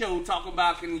fucking show talking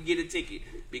about can we get a ticket,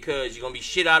 because you're going to be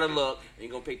shit out of luck and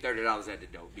you're going to pay $30 at the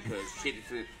door, because shit,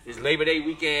 it's Labor Day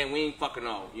weekend. We ain't fucking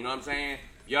off. You know what I'm saying?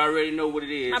 Y'all already know what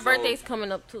it is. My birthday's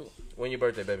coming up too. When your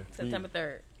birthday, baby? September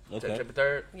 3rd. Okay. September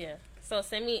 3rd? Yeah. So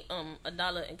send me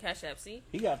 $1 in Cash App. See?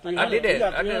 He got 300. I did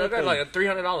that. I got like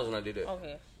 $300 $300 when I did that.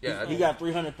 Okay. Yeah. He got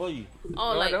 300 for you.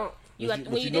 Oh, No, like I don't.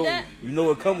 you did that? You know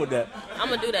what come with that. I'm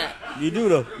gonna do that. You do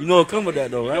though. You know what come with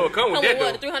that though, right? You know what come with Come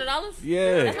that with though? what? $300?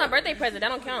 Yeah. That's my birthday present. That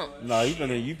don't count. Nah, you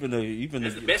finna.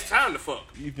 That's the best time to fuck.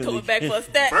 Coming back for a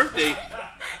stack. Birthday.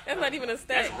 That's not even a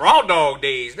stack. That's raw dog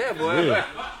days, that boy. Really?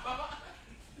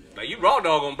 Like you raw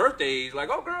dog on birthdays. Like,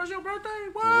 oh, girl, it's your birthday.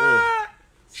 What?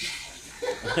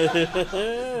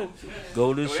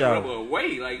 Golden Throw that shower. rubber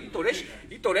away. Like you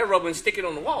throw that rubber and stick it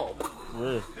on the wall.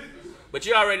 Really? But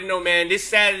you already know, man. This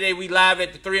Saturday we live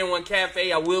at the 3-in-1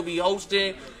 Cafe. I will be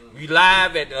hosting. We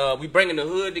live at we bringing the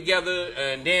hood together,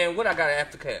 and then what I got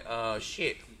after cut?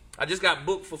 Shit. I just got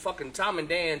booked for fucking Tom and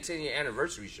Dan 10-year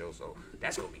anniversary show, so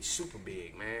that's gonna be super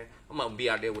big, man. I'm gonna be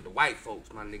out there with the white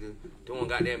folks, my nigga, doing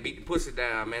goddamn beat the pussy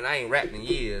down, man. I ain't rapping in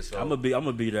years, so I'm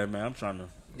gonna be there, man. I'm trying to.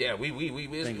 yeah,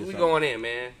 we going in,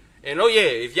 man. And oh yeah,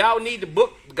 if y'all need to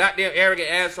book goddamn arrogant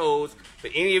assholes for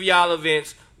any of y'all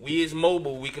events, we is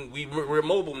mobile. We're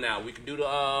mobile now. We can do the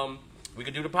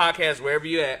podcast wherever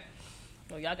you at.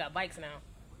 Oh, y'all got bikes now.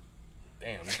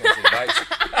 Damn, you can't say bikes.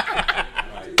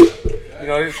 You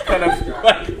know, it's kind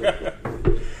of.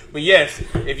 But yes,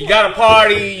 if you got a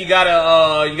party, you got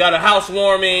a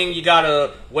housewarming, you got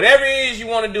a whatever it is you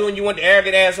want to do, and you want the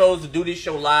arrogant assholes to do this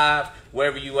show live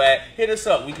wherever you at, hit us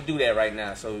up. We can do that right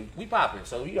now. So we popping.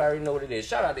 So you already know what it is.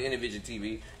 Shout out to Individual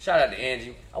TV. Shout out to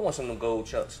Angie. I want some of them gold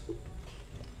chucks.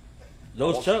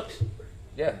 Those chucks?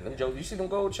 Yeah, them jokes. You see them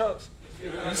gold chucks?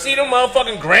 You see them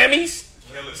motherfucking Grammys?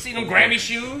 You see them Grammy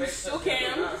shoes? Okay.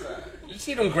 You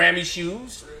see them Grammy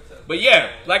shoes? But yeah,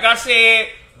 like I said,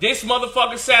 this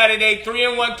motherfucking Saturday,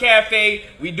 3-in-1 Cafe,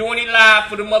 we doing it live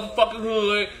for the motherfucking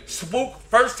hood. Spook,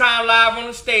 first time live on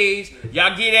the stage.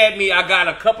 Y'all get at me. I got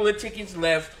a couple of tickets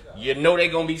left. You know they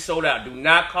gonna be sold out. Do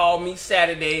not call me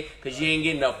Saturday, because you ain't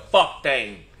getting a fuck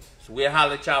thing. So we'll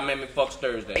holler at y'all, man, fucks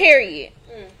Thursday. Period.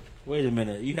 Wait a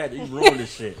minute. You ruined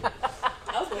this shit.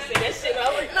 I was gonna say that shit